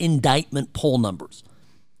post-indictment poll numbers.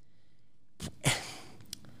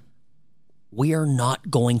 We are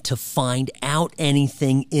not going to find out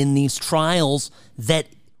anything in these trials that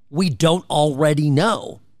we don't already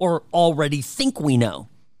know or already think we know.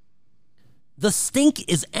 The stink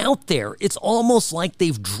is out there. It's almost like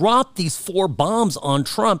they've dropped these 4 bombs on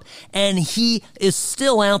Trump, and he is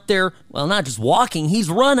still out there, well, not just walking, he's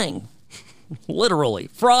running, literally,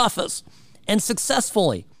 for office, and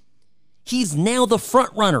successfully. He's now the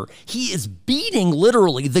front runner. He is beating,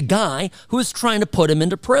 literally, the guy who is trying to put him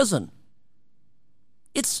into prison.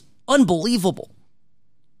 It's unbelievable.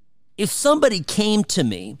 If somebody came to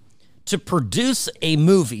me to produce a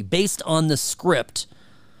movie based on the script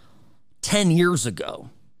 10 years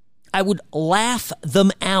ago, I would laugh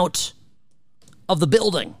them out of the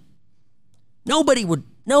building. Nobody,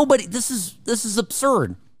 this is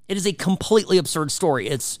absurd. It is a completely absurd story.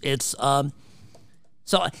 But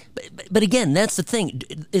again, that's the thing.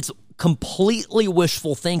 It's completely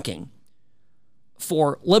wishful thinking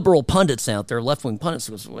for liberal pundits out there, left-wing pundits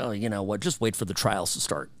who goes, well, you know what, just wait for the trials to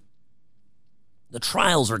start. The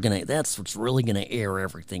trials that's what's really going to air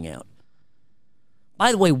everything out.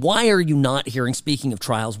 By the way, why are you not hearing, speaking of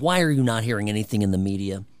trials, why are you not hearing anything in the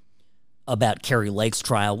media about Kari Lake's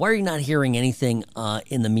trial? Why are you not hearing anything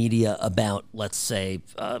in the media about, let's say,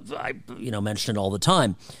 I mention it all the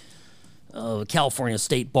time, California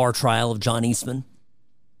State Bar trial of John Eastman?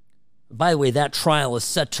 By the way, that trial is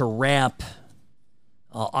set to wrap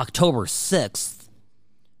October 6th.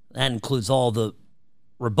 That includes all the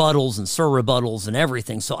rebuttals and surrebuttals and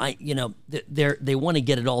everything. So they want to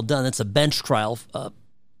get it all done. It's a bench trial.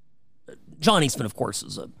 John Eastman, of course,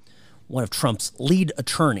 is one of Trump's lead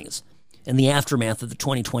attorneys in the aftermath of the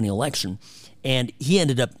 2020 election. And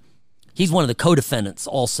he's one of the co-defendants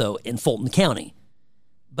also in Fulton County.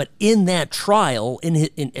 But in that trial,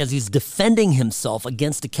 as he's defending himself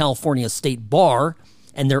against a California State Bar,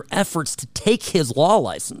 and their efforts to take his law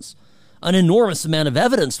license, an enormous amount of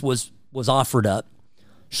evidence was offered up,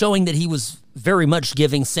 showing that he was very much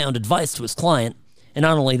giving sound advice to his client. And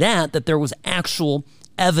not only that, that there was actual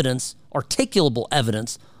evidence, articulable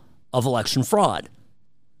evidence of election fraud.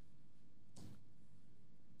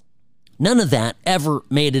 None of that ever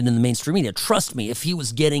made it in the mainstream media. Trust me, if he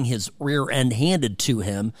was getting his rear end handed to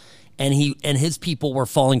him and his people were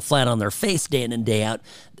falling flat on their face day in and day out,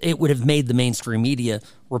 it would have made the mainstream media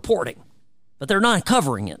reporting. But they're not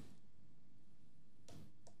covering it.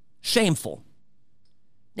 Shameful.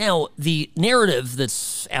 Now, the narrative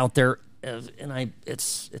that's out there, and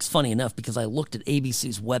it's funny enough because I looked at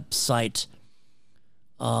ABC's website.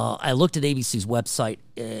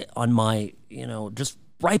 On my, just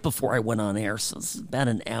right before I went on air, so it's about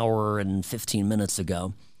an hour and 15 minutes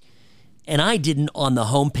ago. And I didn't, on the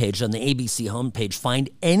homepage, on the ABC homepage, find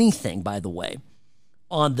anything, by the way,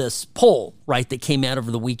 on this poll, right, that came out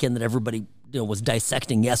over the weekend that everybody was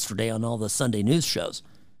dissecting yesterday on all the Sunday news shows.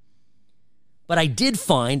 But I did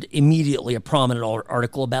find immediately a prominent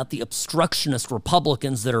article about the obstructionist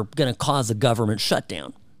Republicans that are going to cause a government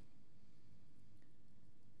shutdown.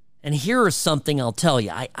 And here is something I'll tell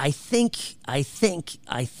you. I think,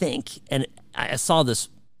 and I saw this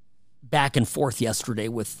back and forth yesterday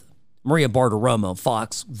with Maria Bartiromo,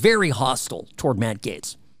 Fox, very hostile toward Matt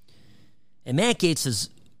Gaetz. And Matt Gaetz has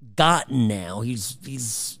gotten now,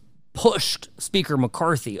 he's pushed Speaker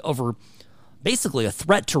McCarthy over basically a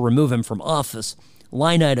threat to remove him from office,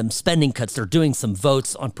 line item spending cuts. They're doing some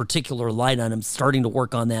votes on particular line items, starting to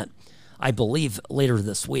work on that, I believe, later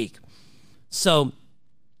this week. So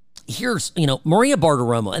here's, Maria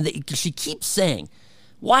Bartiromo, and she keeps saying,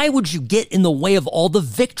 why would you get in the way of all the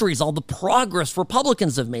victories, all the progress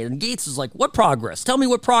Republicans have made? And Gaetz is like, what progress? Tell me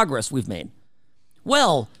what progress we've made.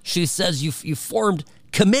 Well, she says you formed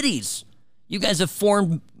committees. You guys have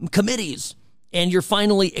formed committees. And you're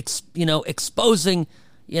finally, exposing,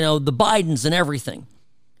 the Bidens and everything.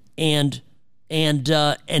 And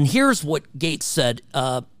here's what Gaetz said.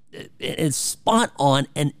 It's spot on.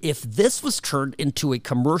 And if this was turned into a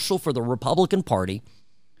commercial for the Republican Party,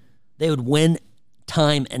 they would win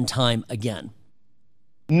time and time again.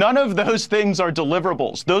 None of those things are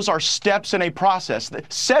deliverables. Those are steps in a process.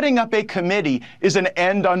 Setting up a committee is an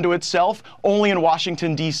end unto itself, only in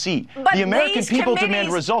Washington, D.C. The American people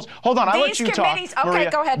demand results. Hold on, I'll let you talk, Maria.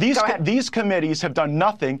 Go ahead. These committees have done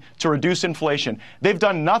nothing to reduce inflation. They've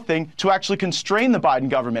done nothing to actually constrain the Biden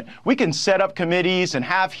government. We can set up committees and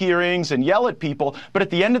have hearings and yell at people, but at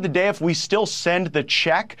the end of the day, if we still send the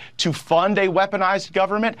check to fund a weaponized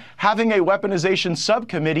government, having a weaponization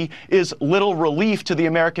subcommittee is little relief to the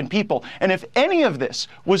American people. And if any of this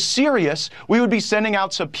was serious, we would be sending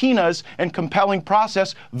out subpoenas and compelling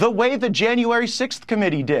process the way the January 6th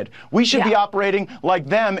committee did. We should be operating like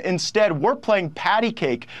them. Instead, we're playing patty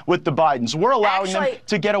cake with the Bidens. We're allowing them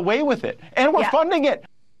to get away with it. And we're funding it.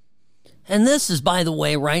 And this is, by the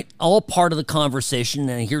way, right, all part of the conversation,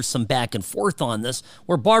 and here's some back and forth on this,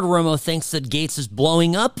 where Bartiromo thinks that Gaetz is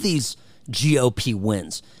blowing up these GOP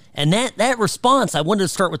wins. And that response, I wanted to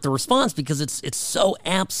start with the response because it's so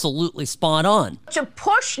absolutely spot on. To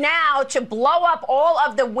push now to blow up all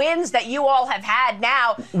of the wins that you all have had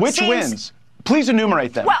now. Which wins? Please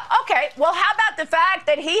enumerate them. Well, okay. Well, how about the fact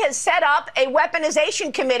that he has set up a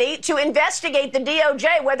weaponization committee to investigate the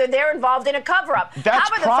DOJ, whether they're involved in a cover-up? That's how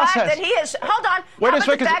about the fact that he has, hold on. How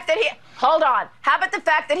about the fact that he, hold on. How about the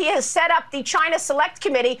fact that he has set up the China Select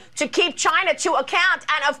Committee to keep China to account?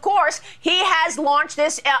 And of course, he has launched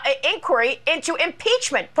this inquiry into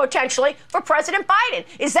impeachment, potentially, for President Biden.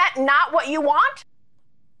 Is that not what you want?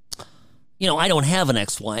 I don't have an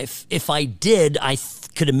ex-wife. If I did, I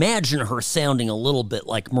could imagine her sounding a little bit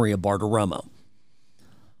like Maria Bartiromo.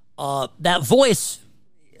 That voice,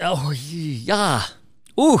 oh, yeah.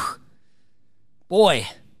 Ooh, boy,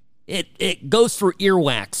 it goes through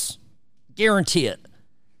earwax. Guarantee it.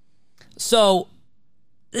 So,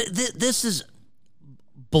 this is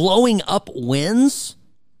blowing up wins.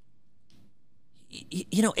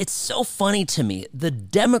 It's so funny to me. The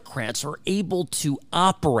Democrats are able to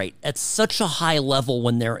operate at such a high level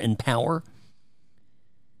when they're in power.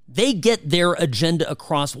 They get their agenda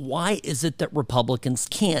across. Why is it that Republicans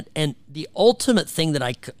can't? And the ultimate thing that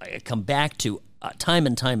I come back to time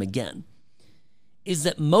and time again is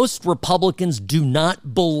that most Republicans do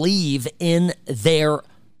not believe in their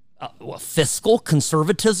fiscal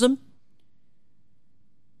conservatism,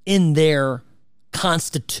 in their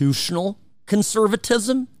constitutional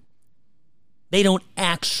conservatism. They don't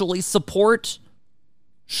actually support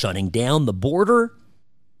shutting down the border.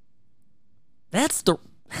 That's the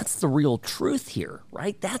real truth here,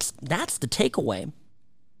 right? That's the takeaway.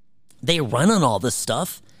 They run on all this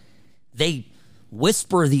stuff. They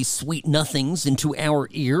whisper these sweet nothings into our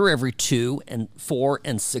ear every 2 and 4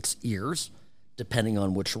 and 6 years, depending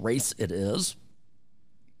on which race it is.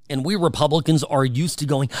 And we Republicans are used to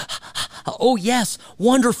going, oh, yes,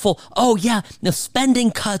 wonderful. Oh, yeah, the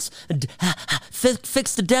spending cuts,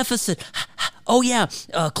 fix the deficit. Oh, yeah,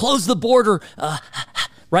 close the border.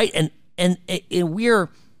 Right? And we're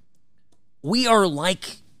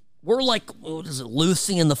like, what is it,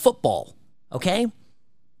 Lucy in the football, okay?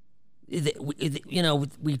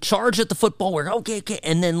 We charge at the football. We're okay.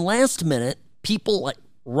 And then last minute, people like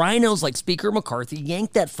rhinos like Speaker McCarthy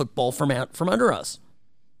yank that football from under us.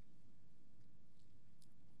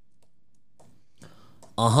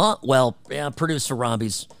 Well, yeah, producer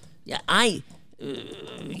Robbie's. Yeah, I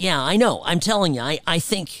know. I'm telling you, I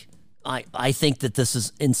think that this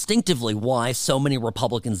is instinctively why so many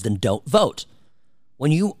Republicans then don't vote.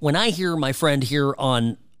 When I hear my friend here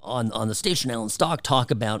on the station, Alan Stock,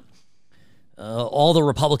 talk about all the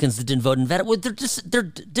Republicans that didn't vote in vet, they're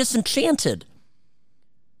disenchanted.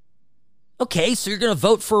 Okay, so you're going to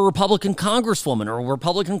vote for a Republican congresswoman or a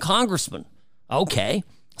Republican congressman. Okay,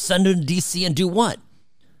 send them to D.C. and do what?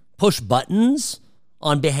 Push buttons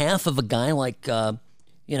on behalf of a guy like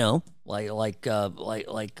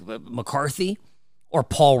McCarthy or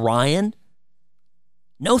Paul Ryan?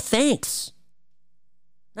 No thanks.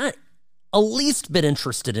 Not a least bit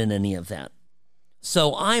interested in any of that.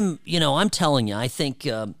 So I'm telling you, I think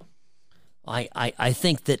that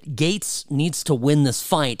Gaetz needs to win this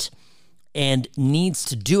fight and needs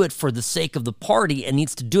to do it for the sake of the party and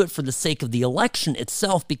needs to do it for the sake of the election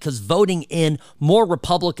itself, because voting in more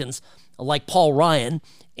Republicans like Paul Ryan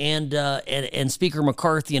and Speaker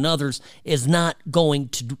McCarthy and others is not going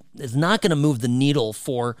to move the needle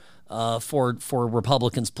for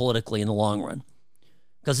Republicans politically in the long run.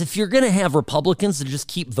 Because if you're going to have Republicans that just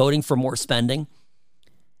keep voting for more spending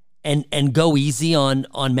and go easy on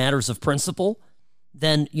matters of principle,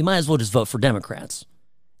 then you might as well just vote for Democrats.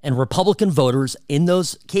 And Republican voters in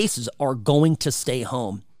those cases are going to stay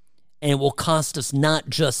home. And it will cost us not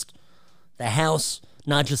just the House,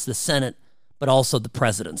 not just the Senate, but also the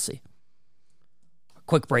presidency.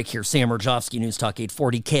 Quick break here. Sam Rajovsky, News Talk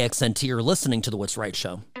 840 KXNT. You're listening to the What's Right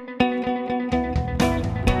Show.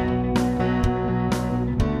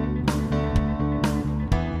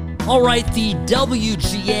 All right, the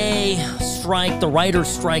WGA strike, the writer's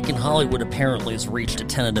strike in Hollywood apparently has reached a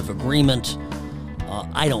tentative agreement.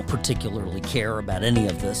 I don't particularly care about any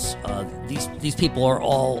of this. These people are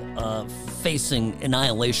all facing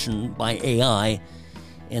annihilation by AI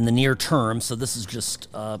in the near term, so this is just,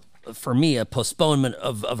 for me, a postponement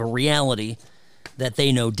of a reality that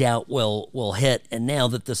they no doubt will hit. And now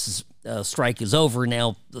that this strike is over,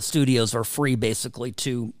 now the studios are free basically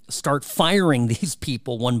to start firing these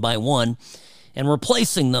people one by one and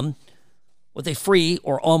replacing them with a free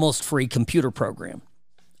or almost free computer program.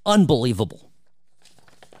 Unbelievable.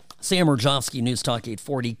 Sam Rajovsky, News Talk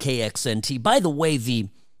 840 KXNT. By the way, the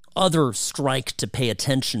other strike to pay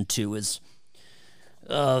attention to is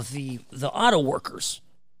the auto workers.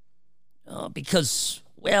 Because,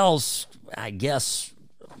 well, I guess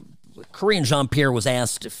Karine Jean-Pierre was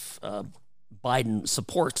asked if Biden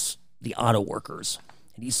supports the auto workers.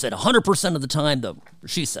 And he said 100% of the time,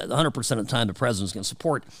 she said 100% of the time the president's going to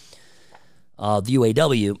support the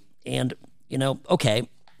UAW. And, okay.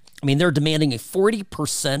 I mean, they're demanding a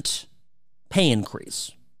 40% pay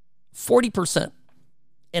increase, 40%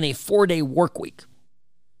 in a 4-day work week.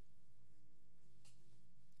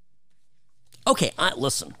 Okay,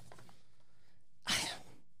 listen,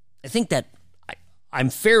 I think that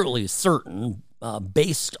I'm fairly certain,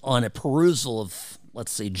 based on a perusal of,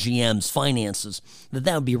 let's say, GM's finances,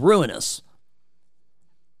 that would be ruinous.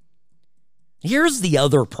 Here's the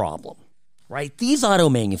other problem. Right? These auto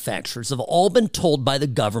manufacturers have all been told by the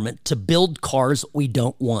government to build cars we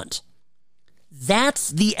don't want. That's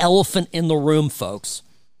the elephant in the room, folks.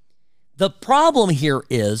 The problem here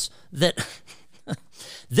is that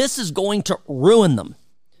this is going to ruin them.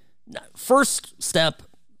 First step,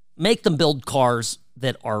 make them build cars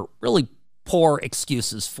that are really poor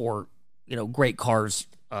excuses for, great cars,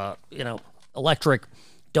 electric,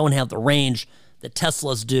 don't have the range that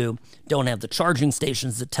Teslas do, don't have the charging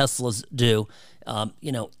stations that Teslas do.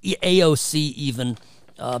 AOC even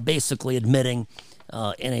basically admitting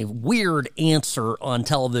in a weird answer on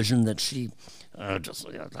television that she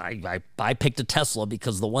I picked a Tesla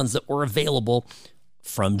because the ones that were available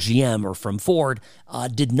from GM or from Ford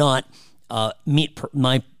did not meet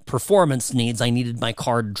my performance needs. I needed my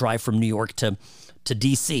car to drive from New York to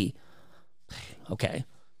D.C. Okay.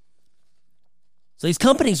 So these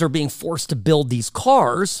companies are being forced to build these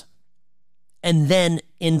cars And then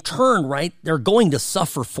in turn, right, they're going to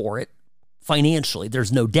suffer for it financially.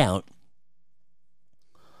 There's no doubt.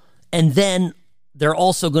 And then they're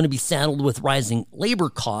also going to be saddled with rising labor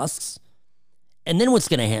costs. And then what's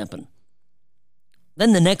going to happen?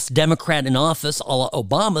 Then the next Democrat in office, a la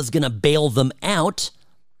Obama, is going to bail them out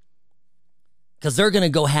because they're going to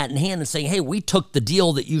go hat in hand and say, hey, we took the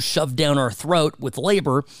deal that you shoved down our throat with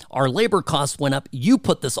labor. Our labor costs went up. You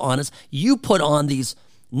put this on us. You put on these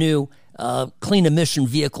new clean emission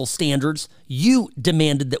vehicle standards. You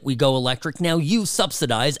demanded that we go electric. Now you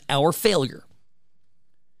subsidize our failure.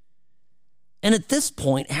 And at this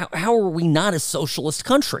point, how are we not a socialist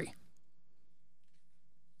country?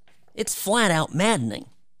 It's flat out maddening.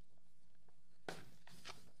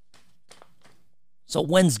 So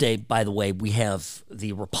Wednesday, by the way, we have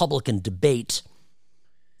the Republican debate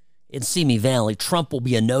in Simi Valley. Trump will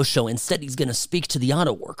be a no-show. Instead, he's going to speak to the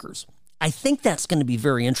auto workers. I think that's going to be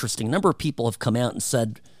very interesting. A number of people have come out and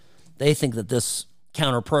said they think that this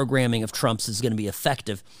counter-programming of Trump's is going to be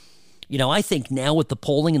effective. You know, I think now with the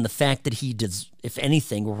polling and the fact that he did, if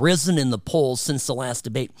anything, risen in the polls since the last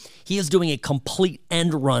debate, he is doing a complete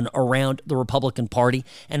end run around the Republican Party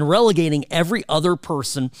and relegating every other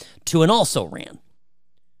person to an also-ran.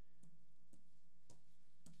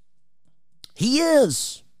 He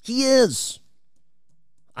is.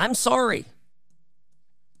 I'm sorry.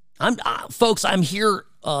 Folks, I'm here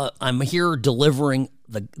delivering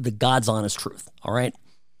the God's honest truth, all right?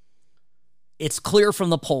 It's clear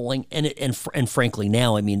from the polling, and frankly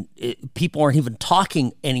now, I mean, people aren't even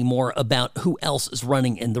talking anymore about who else is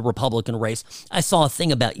running in the Republican race. I saw a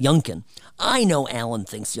thing about Youngkin. I know Alan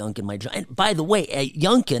thinks Youngkin might join. And by the way,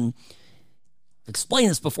 Youngkin, I've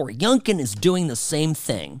explained this before, Youngkin is doing the same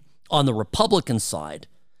thing on the Republican side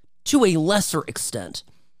to a lesser extent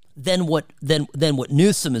than what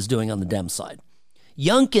Newsom is doing on the Dem side.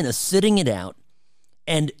 Youngkin is sitting it out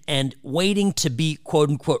and waiting to be, quote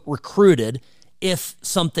unquote, recruited if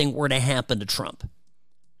something were to happen to Trump.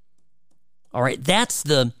 All right, that's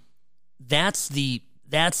the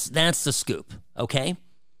scoop, okay?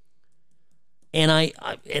 And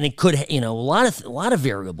and it could, you know, a lot of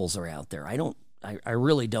variables are out there. I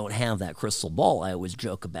really don't have that crystal ball I always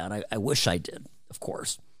joke about. I wish I did, of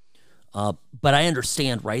course. But I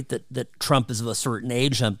understand, right, that Trump is of a certain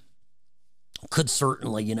age, could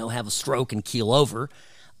certainly, you know, have a stroke and keel over.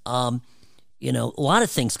 You know, a lot of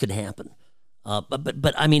things could happen.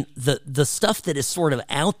 But I mean, the stuff that is sort of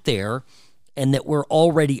out there and that we're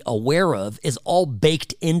already aware of is all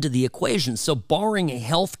baked into the equation. So barring a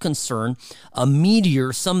health concern, a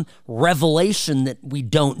meteor, some revelation that we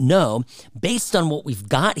don't know, based on what we've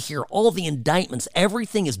got here, all the indictments,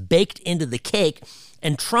 everything is baked into the cake,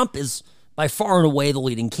 and Trump is by far and away the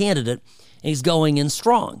leading candidate, and he's going in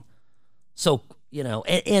strong. So, you know,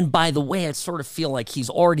 and by the way, I sort of feel like he's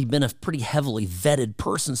already been a pretty heavily vetted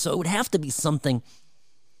person, so it would have to be something,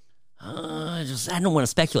 I don't want to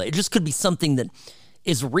speculate. It just could be something that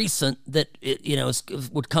is recent that,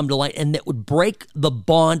 would come to light and that would break the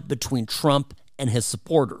bond between Trump and his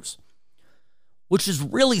supporters, which is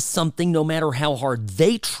really something, no matter how hard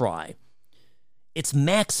they try, it's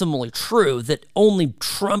maximally true that only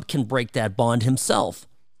Trump can break that bond himself,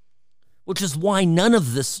 which is why none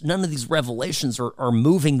of these revelations are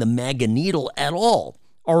moving the MAGA needle at all,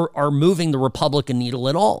 or are moving the Republican needle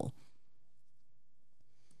at all.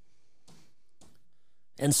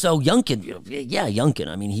 And so Youngkin,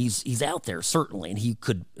 I mean, he's out there, certainly, and he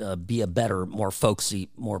could be a better, more folksy,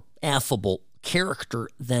 more affable character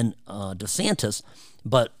than DeSantis.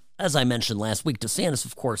 But as I mentioned last week, DeSantis,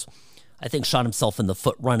 of course, I think shot himself in the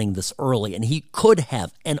foot running this early, and he could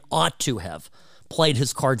have and ought to have played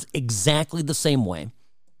his cards exactly the same way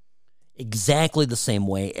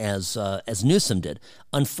as Newsom did.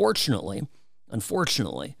 Unfortunately,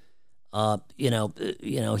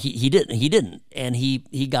 he didn't, and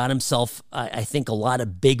he got himself. I think a lot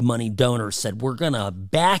of big money donors said, "We're gonna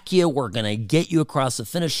back you. We're gonna get you across the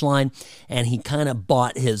finish line," and he kind of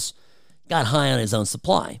got high on his own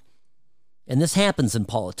supply. And this happens in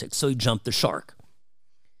politics, so he jumped the shark.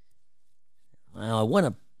 Now, I want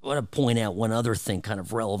to point out one other thing kind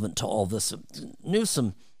of relevant to all this.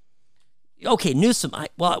 Newsom,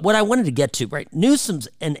 what I wanted to get to, right? Newsom's,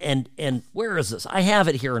 and where is this? I have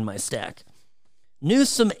it here in my stack.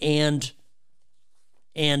 Newsom and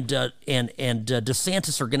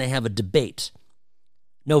DeSantis are going to have a debate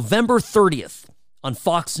November 30th on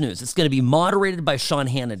Fox News. It's going to be moderated by Sean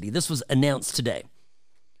Hannity. This was announced today.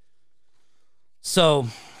 So,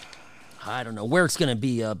 I don't know where it's going to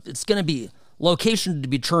be. It's going to be location to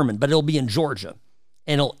be determined, but it'll be in Georgia.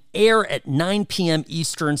 And it'll air at 9 p.m.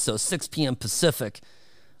 Eastern, so 6 p.m. Pacific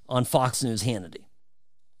on Fox News Hannity.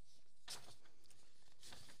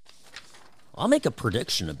 I'll make a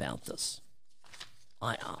prediction about this.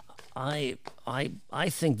 I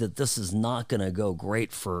think that this is not going to go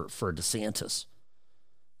great for DeSantis.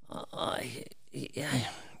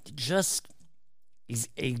 He's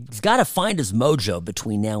got to find his mojo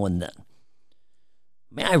between now and then.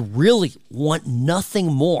 I really want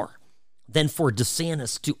nothing more than for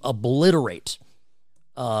DeSantis to obliterate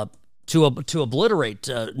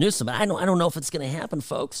Newsom. I don't know if it's going to happen,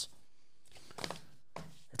 folks.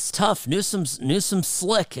 It's tough. Newsom's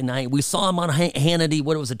slick, and we saw him on Hannity.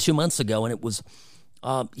 What was it, 2 months ago? And it was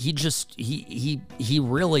he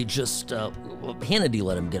really just Hannity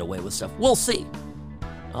let him get away with stuff. We'll see.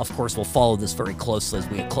 Of course, we'll follow this very closely as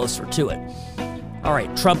we get closer to it. All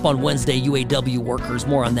right, Trump on Wednesday, UAW workers.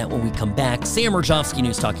 More on that when we come back. Sam Rajovsky,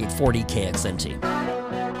 News Talk 840 KXNT.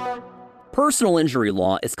 Personal injury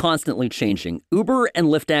law is constantly changing. Uber and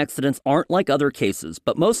Lyft accidents aren't like other cases,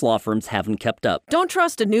 but most law firms haven't kept up. Don't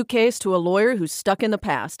trust a new case to a lawyer who's stuck in the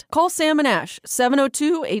past. Call Sam and Ash,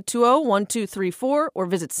 702-820-1234, or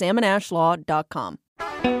visit samandashlaw.com.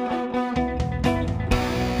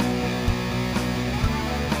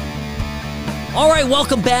 All right,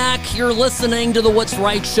 welcome back. You're listening to the What's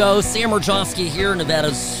Right show. Sam Rajovsky here,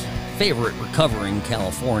 Nevada's favorite recovering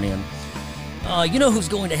Californian. You know who's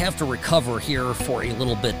going to have to recover here for a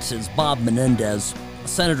little bit is Bob Menendez, a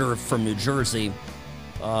senator from New Jersey.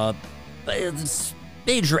 It's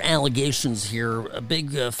major allegations here, a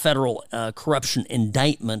big federal corruption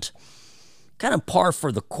indictment. Kind of par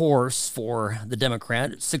for the course for the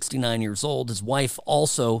Democrat, 69 years old. His wife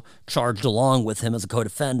also charged along with him as a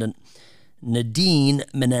co-defendant. Nadine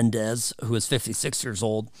Menendez, who is 56 years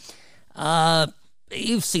old.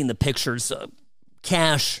 You've seen the pictures.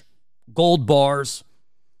 Cash, gold bars,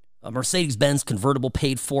 a Mercedes-Benz convertible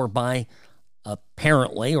paid for by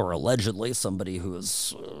apparently or allegedly somebody who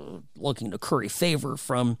is looking to curry favor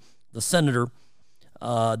from the senator.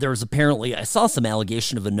 There's apparently, I saw some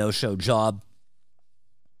allegation of a no-show job.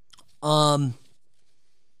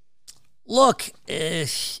 Look,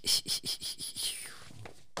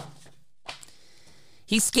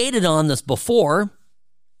 he skated on this before,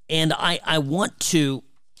 and I want to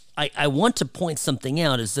point something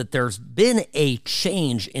out, is that there's been a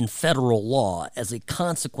change in federal law as a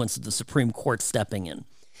consequence of the Supreme Court stepping in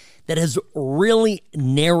that has really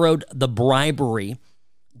narrowed the bribery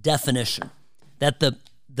definition, that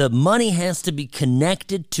the money has to be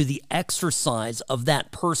connected to the exercise of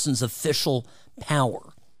that person's official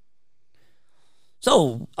power.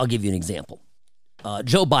 So I'll give you an example.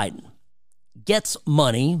 Joe Biden gets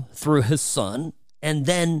money through his son and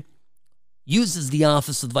then uses the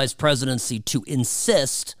office of the vice presidency to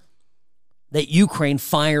insist that Ukraine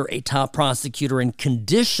fire a top prosecutor and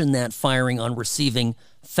condition that firing on receiving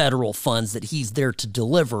federal funds that he's there to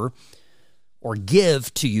deliver or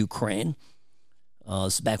give to Ukraine.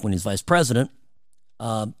 This is back when he was vice president.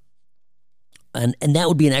 And that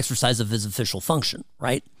would be an exercise of his official function,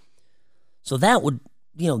 right? So that would,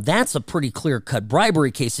 that's a pretty clear-cut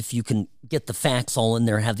bribery case if you can get the facts all in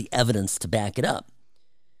there and have the evidence to back it up.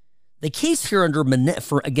 The case here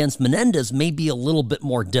against Menendez may be a little bit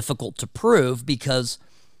more difficult to prove because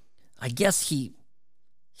I guess he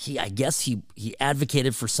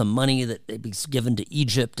advocated for some money that it be given to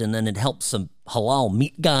Egypt, and then it helped some halal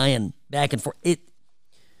meat guy and back and forth.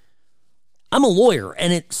 I'm a lawyer,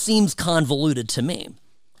 and it seems convoluted to me.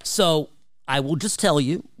 So I will just tell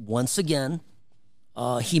you once again,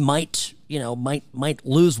 he might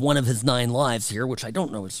lose one of his 9 lives here, which I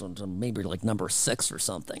don't know, it's maybe like number 6 or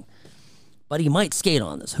something. But he might skate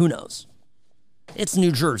on this. Who knows? It's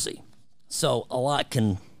New Jersey, so a lot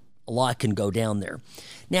can go down there.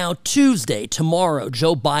 Now, Tuesday, tomorrow,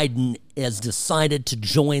 Joe Biden has decided to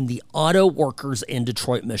join the auto workers in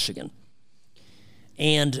Detroit, Michigan.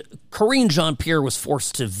 And Karine Jean-Pierre was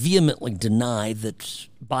forced to vehemently deny that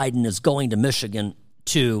Biden is going to Michigan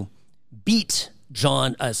to beat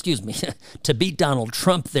to beat Donald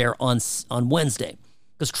Trump there on Wednesday.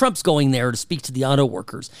 Because Trump's going there to speak to the auto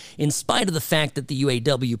workers, in spite of the fact that the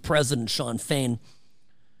UAW president, Shawn Fain,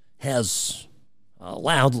 has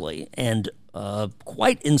loudly and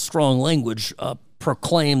quite in strong language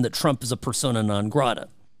proclaimed that Trump is a persona non grata.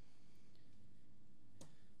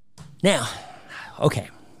 Now, okay,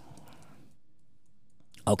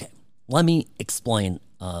 let me explain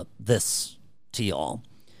this to y'all.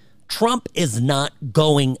 Trump is not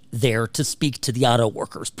going there to speak to the auto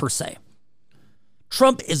workers per se.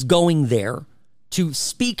 Trump is going there to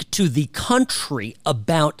speak to the country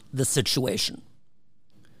about the situation.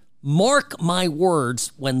 Mark my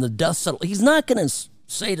words, when the dust settles, he's not going to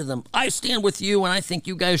say to them, I stand with you, and I think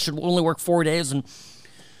you guys should only work 4 days and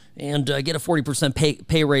get a 40%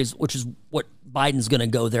 pay raise, which is what Biden's going to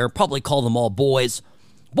go there. Probably call them all boys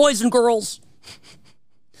and girls,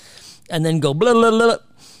 and then go blah, blah, blah,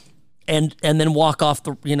 and then walk off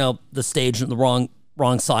the stage on the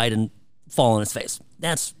wrong side and fall on his face.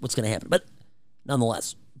 That's what's going to happen. But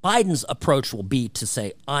nonetheless, Biden's approach will be to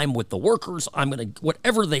say, I'm with the workers. I'm going to,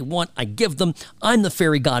 whatever they want, I give them. I'm the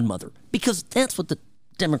fairy godmother. Because that's what the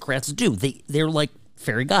Democrats do. They're like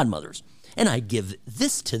fairy godmothers. And I give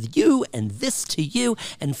this to you and this to you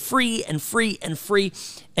and free and free and free.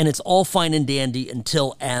 And it's all fine and dandy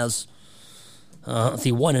until, as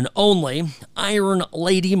the one and only Iron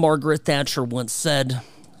Lady Margaret Thatcher once said,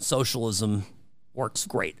 socialism works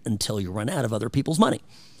great until you run out of other people's money.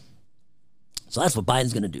 So that's what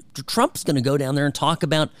Biden's going to do. Trump's going to go down there and talk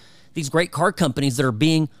about these great car companies that are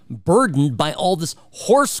being burdened by all this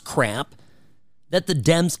horse crap that the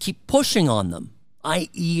Dems keep pushing on them,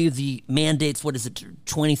 i.e. the mandates,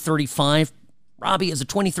 2035? Robbie, is it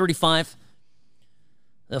 2035?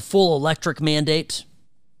 The full electric mandate.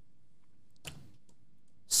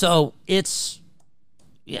 So it's,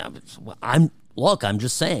 I'm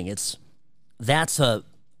just saying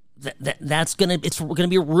that's gonna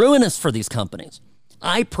be ruinous for these companies.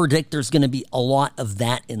 I predict there's gonna be a lot of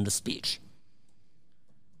that in the speech.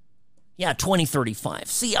 Yeah, 2035.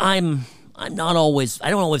 See, I don't always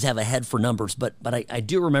have a head for numbers, but I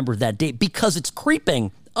do remember that date because it's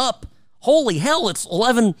creeping up. Holy hell, it's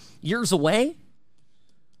 11 years away.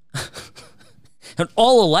 And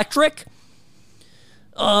all electric.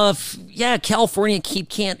 California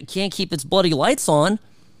can't keep its bloody lights on.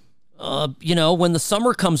 When the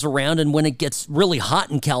summer comes around and when it gets really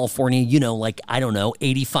hot in California,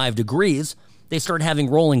 85 degrees, they start having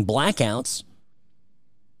rolling blackouts.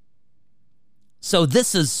 So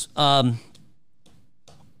this is, I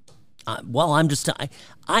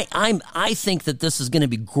think that this is going to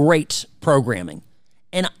be great programming.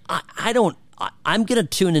 And I'm going to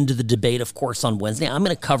tune into the debate, of course, on Wednesday. I'm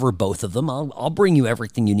going to cover both of them. I'll bring you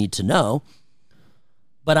everything you need to know.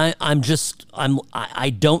 But I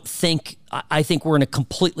think we're in a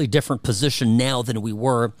completely different position now than we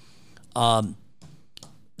were, I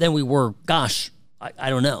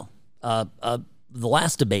don't know, the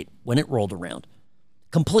last debate when it rolled around.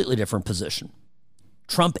 Completely different position.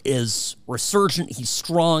 Trump is resurgent. He's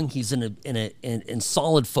strong. He's in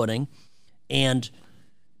solid footing. And,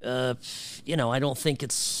 I don't think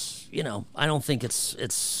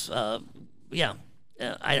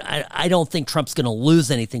I don't think Trump's going to lose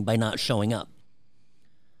anything by not showing up.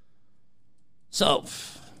 So,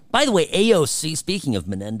 by the way, AOC, speaking of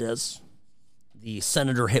Menendez, the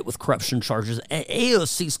senator hit with corruption charges,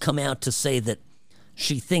 AOC's come out to say that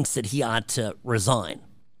she thinks that he ought to resign.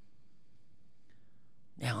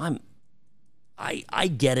 Now, I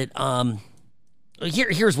get it.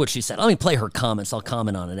 Here's what she said. Let me play her comments. I'll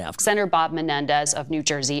comment on it after. Senator Bob Menendez of New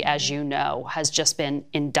Jersey, as you know, has just been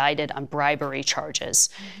indicted on bribery charges.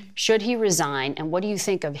 Should he resign? And what do you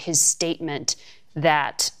think of his statement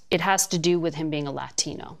that it has to do with him being a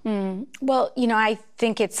Latino? Well, I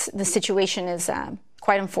think the situation is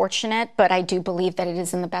quite unfortunate, but I do believe that it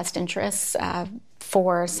is in the best interests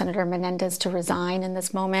for Senator Menendez to resign in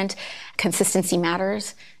this moment. Consistency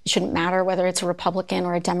matters. It shouldn't matter whether it's a Republican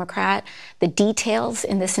or a Democrat. The details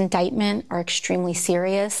in this indictment are extremely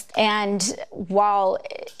serious. And while,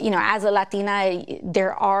 as a Latina,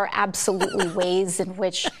 there are absolutely ways in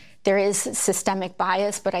which there is systemic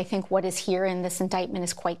bias, but I think what is here in this indictment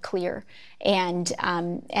is quite clear. And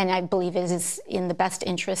I believe it is in the best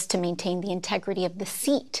interest to maintain the integrity of the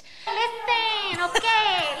seat. Listen,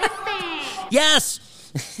 okay, listen. Yes!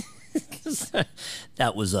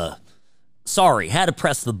 That was sorry, had to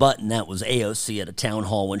press the button. That was AOC at a town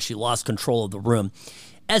hall when she lost control of the room.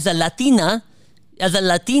 As a Latina,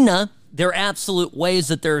 there are absolute ways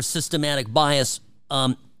that there is systematic bias.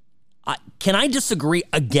 Can I disagree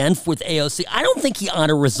again with AOC? I don't think he ought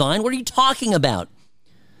to resign. What are you talking about?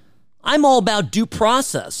 I'm all about due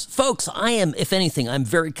process. Folks, if anything, I'm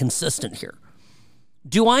very consistent here.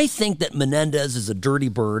 Do I think that Menendez is a dirty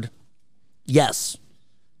bird? Yes.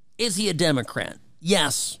 Is he a Democrat?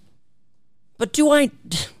 Yes. But do I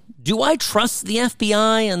trust the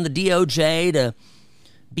FBI and the DOJ to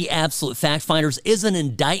be absolute fact finders? Is an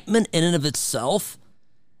indictment in and of itself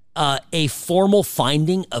a formal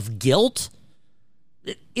finding of guilt?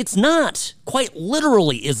 It's not. Quite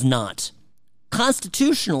literally is not.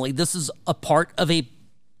 Constitutionally, this is a part of a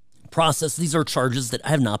process. These are charges that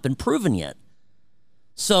have not been proven yet.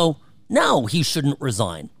 So, no, he shouldn't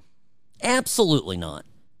resign. Absolutely not.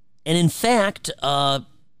 And in fact,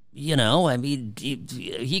 I mean,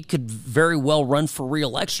 he could very well run for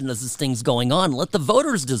re-election as this thing's going on. Let the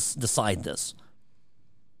voters decide this.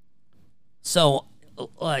 So,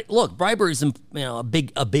 look, bribery is a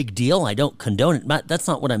big deal. I don't condone it. That's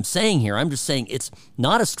not what I'm saying here. I'm just saying it's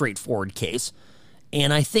not a straightforward case.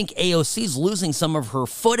 And I think AOC's losing some of her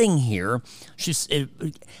footing here.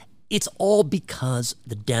 It's all because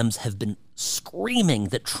the Dems have been screaming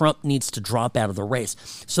that Trump needs to drop out of the race.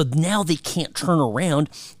 So now they can't turn around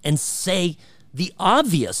and say the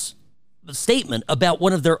obvious statement about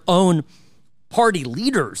one of their own party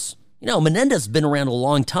leaders. Menendez has been around a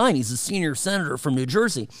long time. He's a senior senator from New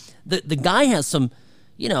Jersey. The guy has some,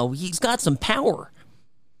 he's got some power.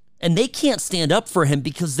 And they can't stand up for him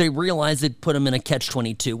because they realize they put him in a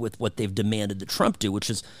catch-22 with what they've demanded that Trump do, which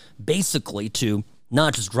is basically to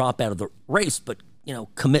not just drop out of the race, but,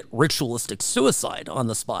 commit ritualistic suicide on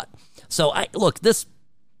the spot. So, by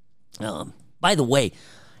the way,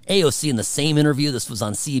 AOC in the same interview, this was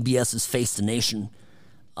on CBS's Face the Nation,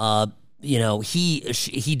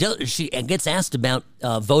 she gets asked about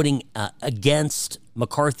voting against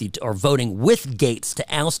McCarthy or voting with Gaetz to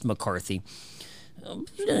oust McCarthy. An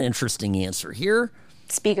interesting answer here.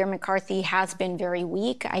 Speaker McCarthy has been very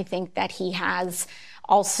weak. I think that he has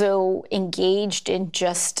also engaged in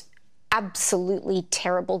just absolutely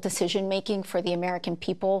terrible decision-making for the American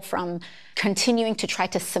people, from continuing to try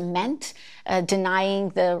to cement denying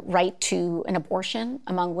the right to an abortion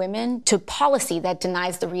among women, to policy that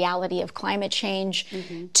denies the reality of climate change,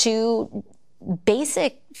 to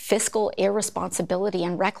basic fiscal irresponsibility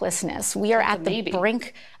and recklessness. We are at the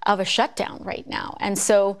brink of a shutdown right now. And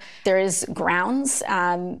so there is grounds.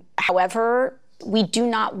 However, we do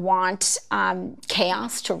not want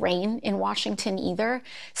chaos to reign in Washington either.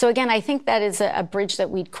 So again, I think that is a bridge that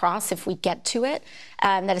we'd cross if we get to it.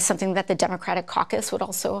 That is something that the Democratic caucus would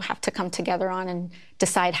also have to come together on and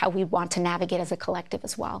decide how we want to navigate as a collective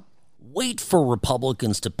as well. Wait for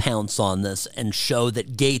Republicans to pounce on this and show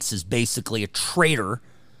that Gaetz is basically a traitor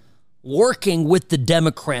working with the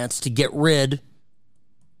Democrats to get rid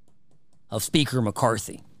of Speaker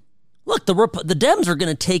McCarthy. Look, the Dems are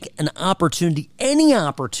going to take an opportunity, any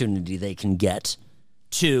opportunity they can get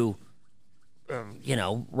to,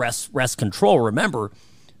 wrest control. Remember,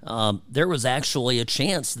 there was actually a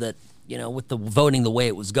chance that, with the voting the way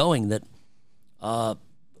it was going, that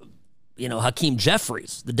Hakeem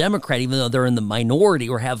Jeffries, the Democrat, even though they're in the minority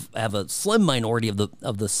or have a slim minority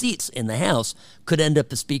of the seats in the House, could end up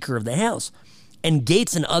the Speaker of the House. And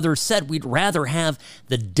Gaetz and others said we'd rather have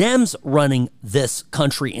the Dems running this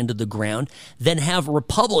country into the ground than have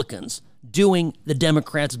Republicans doing the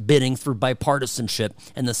Democrats' bidding through bipartisanship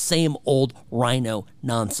and the same old rhino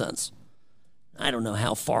nonsense. I don't know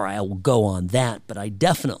how far I will go on that, but I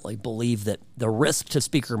definitely believe that the risk to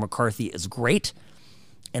Speaker McCarthy is great.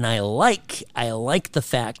 And I like the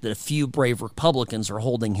fact that a few brave Republicans are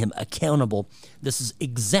holding him accountable. This is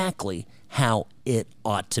exactly how it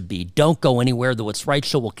ought to be. Don't go anywhere. The What's Right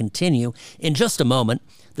show will continue in just a moment.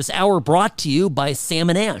 This hour brought to you by Sam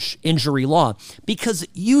 & Ash Injury Law, because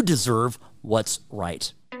you deserve what's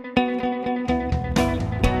right.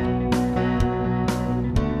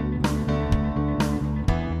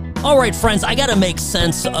 All right, friends, I got to make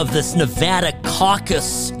sense of this Nevada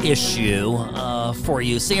caucus issue for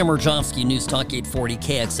you. Sam Rajovsky, News Talk 840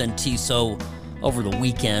 KXNT. So over the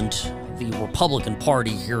weekend, the Republican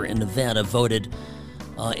Party here in Nevada voted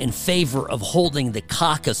in favor of holding the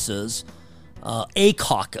caucuses, a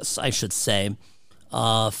caucus, I should say.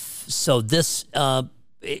 So this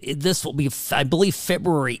will be, I believe,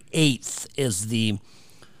 February 8th is the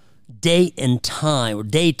date and time, or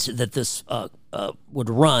date that this would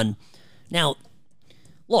run. Now,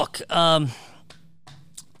 look, let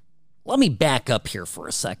me back up here for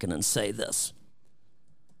a second and say this.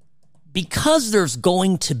 Because there's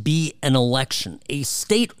going to be an election, a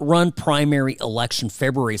state-run primary election,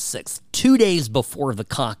 February 6th, 2 days before the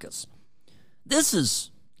caucus, this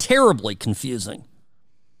is terribly confusing.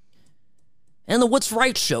 And the What's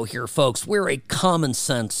Right show here, folks, we're a common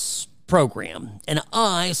sense program. And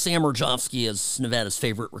I, Sam Rajovsky, as Nevada's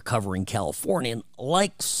favorite recovering Californian,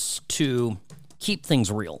 likes to keep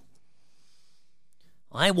things real.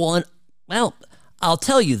 I'll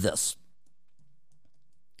tell you this.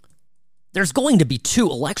 There's going to be 2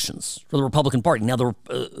 elections for the Republican Party. Now,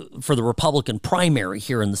 for the Republican primary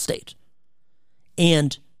here in the state.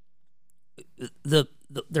 And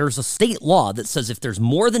there's a state law that says if there's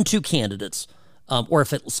more than 2 candidates,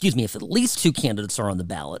 if at least 2 candidates are on the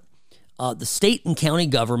ballot, the state and county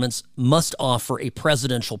governments must offer a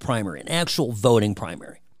presidential primary, an actual voting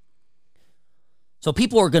primary. So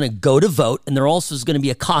people are going to go to vote, and there also is going to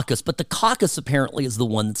be a caucus, but the caucus apparently is the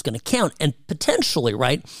one that's going to count. And potentially,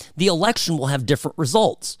 right, the election will have different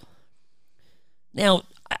results. Now,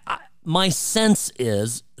 my sense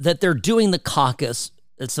is that they're doing the caucus.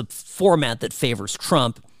 It's a format that favors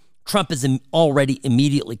Trump. Trump has already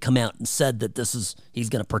immediately come out and said that he's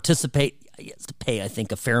going to participate. He has to pay, I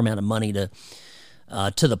think, a fair amount of money to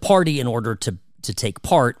the party in order to take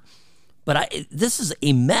part. But this is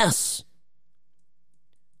a mess.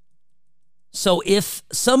 So if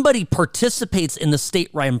somebody participates in the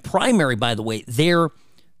state-run primary, by the way, in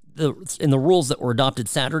the rules that were adopted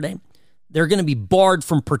Saturday, they're going to be barred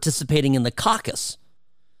from participating in the caucus.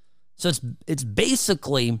 So it's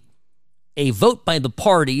basically a vote by the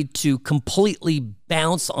party to completely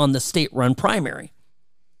bounce on the state-run primary.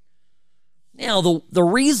 Now, the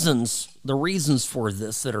reasons for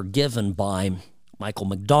this that are given by Michael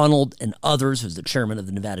McDonald and others, who's the chairman of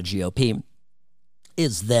the Nevada GOP,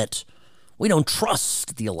 is that we don't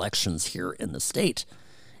trust the elections here in the state.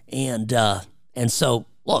 And so,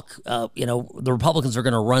 look, the Republicans are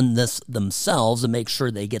going to run this themselves and make sure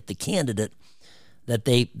they get the candidate that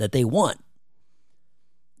they want.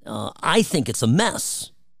 I think it's a mess,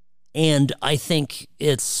 and I think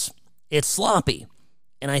it's sloppy,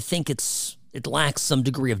 and I think it lacks some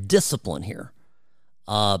degree of discipline here.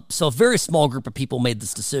 So a very small group of people made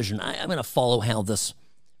this decision. I'm going to follow how this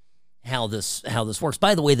works.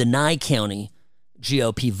 By the way, the Nye County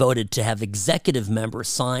GOP voted to have executive members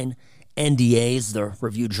sign NDAs. The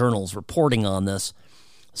Review Journal's reporting on this.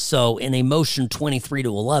 So in a motion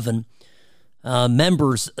 23-11,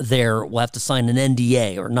 members there will have to sign an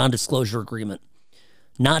NDA, or non-disclosure agreement,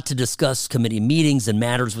 not to discuss committee meetings and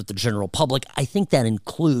matters with the general public. I think that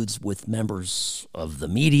includes with members of the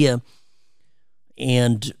media.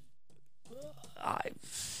 And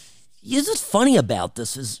what's funny about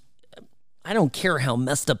this is, I don't care how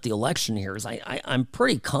messed up the election here is. I'm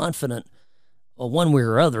pretty confident, one way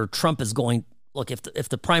or other, Trump is going. Look, if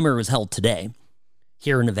the primary was held today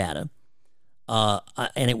here in Nevada,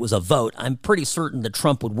 and it was a vote, I'm pretty certain that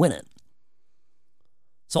Trump would win it.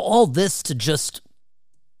 So all this to just,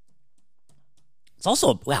 it's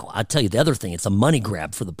also, well, I'll tell you the other thing. It's a money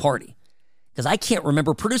grab for the party. Because I can't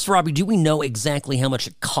remember. Producer Robbie, do we know exactly how much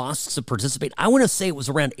it costs to participate? I want to say it was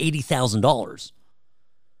around $80,000.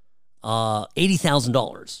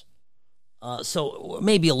 $80,000. So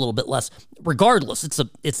maybe a little bit less. Regardless,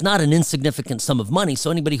 it's not an insignificant sum of money.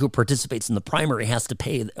 So anybody who participates in the primary has to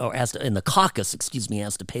pay, in the caucus,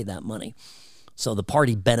 has to pay that money. So the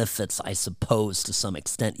party benefits, I suppose, to some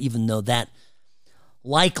extent, even though that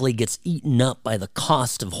likely gets eaten up by the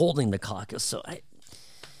cost of holding the caucus. So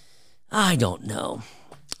I don't know.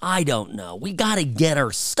 We got to get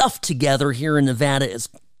our stuff together here in Nevada as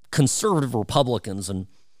conservative Republicans, and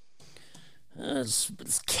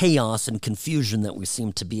it's chaos and confusion that we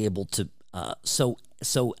seem to be able to so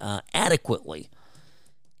adequately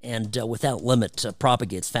and without limit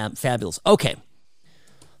propagates. Fabulous. Okay,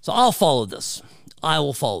 so I'll follow this. I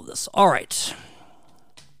will follow this. All right,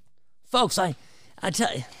 folks. I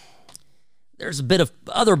tell you, there's a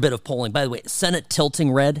other bit of polling. By the way, Senate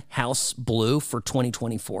tilting red, House blue for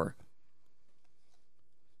 2024.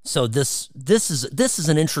 So this is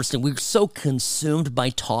an interesting. We're so consumed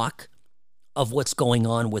by talk of what's going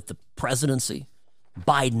on with the presidency,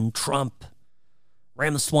 Biden, Trump,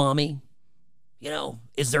 Ramaswamy.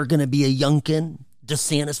 Is there going to be a Youngkin,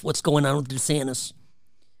 DeSantis? What's going on with DeSantis?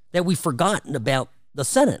 That we've forgotten about the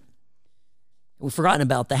Senate. We've forgotten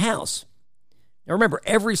about the House. Now remember,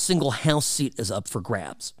 every single House seat is up for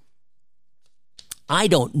grabs. I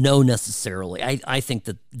don't know necessarily. I think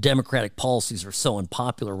that Democratic policies are so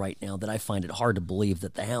unpopular right now that I find it hard to believe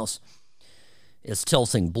that the House is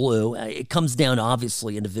tilting blue. It comes down to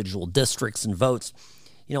obviously individual districts and votes.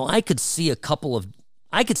 I could see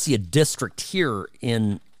a district here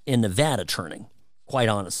in Nevada turning, quite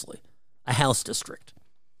honestly, a House district.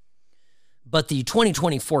 But the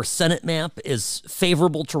 2024 Senate map is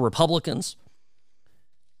favorable to Republicans.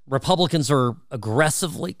 Republicans are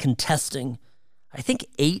aggressively contesting, I think,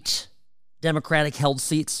 8 Democratic held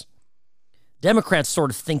seats. Democrats sort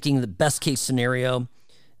of thinking the best case scenario,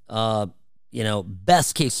 they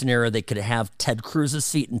could have Ted Cruz's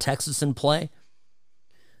seat in Texas in play.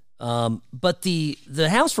 But the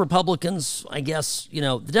House Republicans, I guess,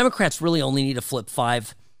 the Democrats really only need to flip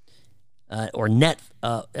 5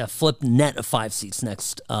 flip net of 5 seats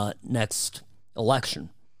next election.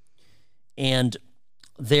 And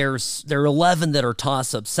there are 11 that are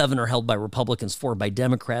toss-ups, 7 are held by Republicans, 4 by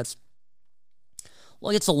Democrats.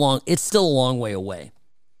 Well, it's still a long way away.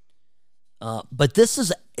 But this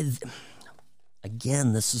is,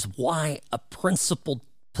 Again, this is why a principled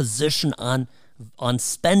position on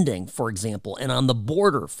spending, for example, and on the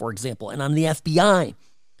border, for example, and on the FBI.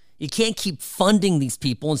 You can't keep funding these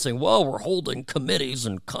people and saying, well, we're holding committees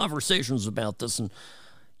and conversations about this, and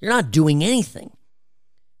you're not doing anything.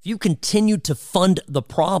 If you continue to fund the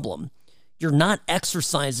problem, you're not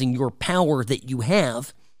exercising your power that you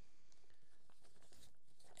have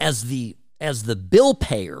as the bill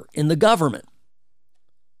payer in the government.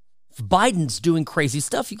 If Biden's doing crazy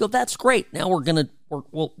stuff, you go, that's great. Now what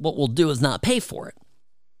we'll do is not pay for it.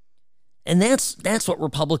 And that's what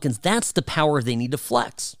Republicans, that's the power they need to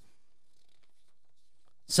flex.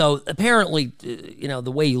 So apparently,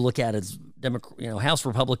 the way you look at it is, House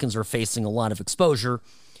Republicans are facing a lot of exposure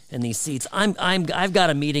in these seats. I've got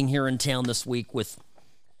a meeting here in town this week with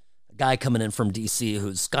a guy coming in from D.C.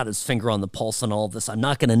 who's got his finger on the pulse on all of this. I'm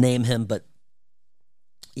not going to name him, but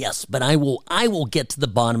yes, but I will get to the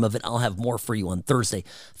bottom of it. I'll have more for you on Thursday.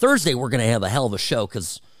 Thursday, we're going to have a hell of a show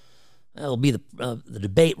because it'll be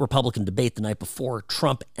the Republican debate the night before.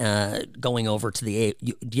 Trump going over to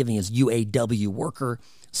giving his UAW worker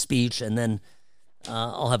speech, and then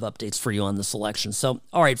I'll have updates for you on this election. So,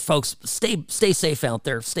 all right, folks, stay safe out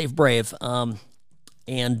there. Stay brave, and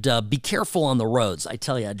be careful on the roads. I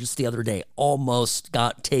tell you, just the other day, almost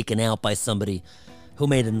got taken out by somebody who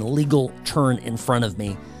made an illegal turn in front of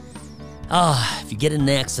me. If you get in an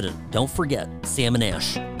accident, don't forget Sam and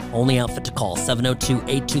Ash. Only outfit to call,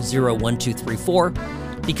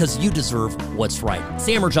 702-820-1234, because you deserve what's right.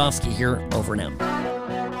 Sam Rajovsky here, over and out.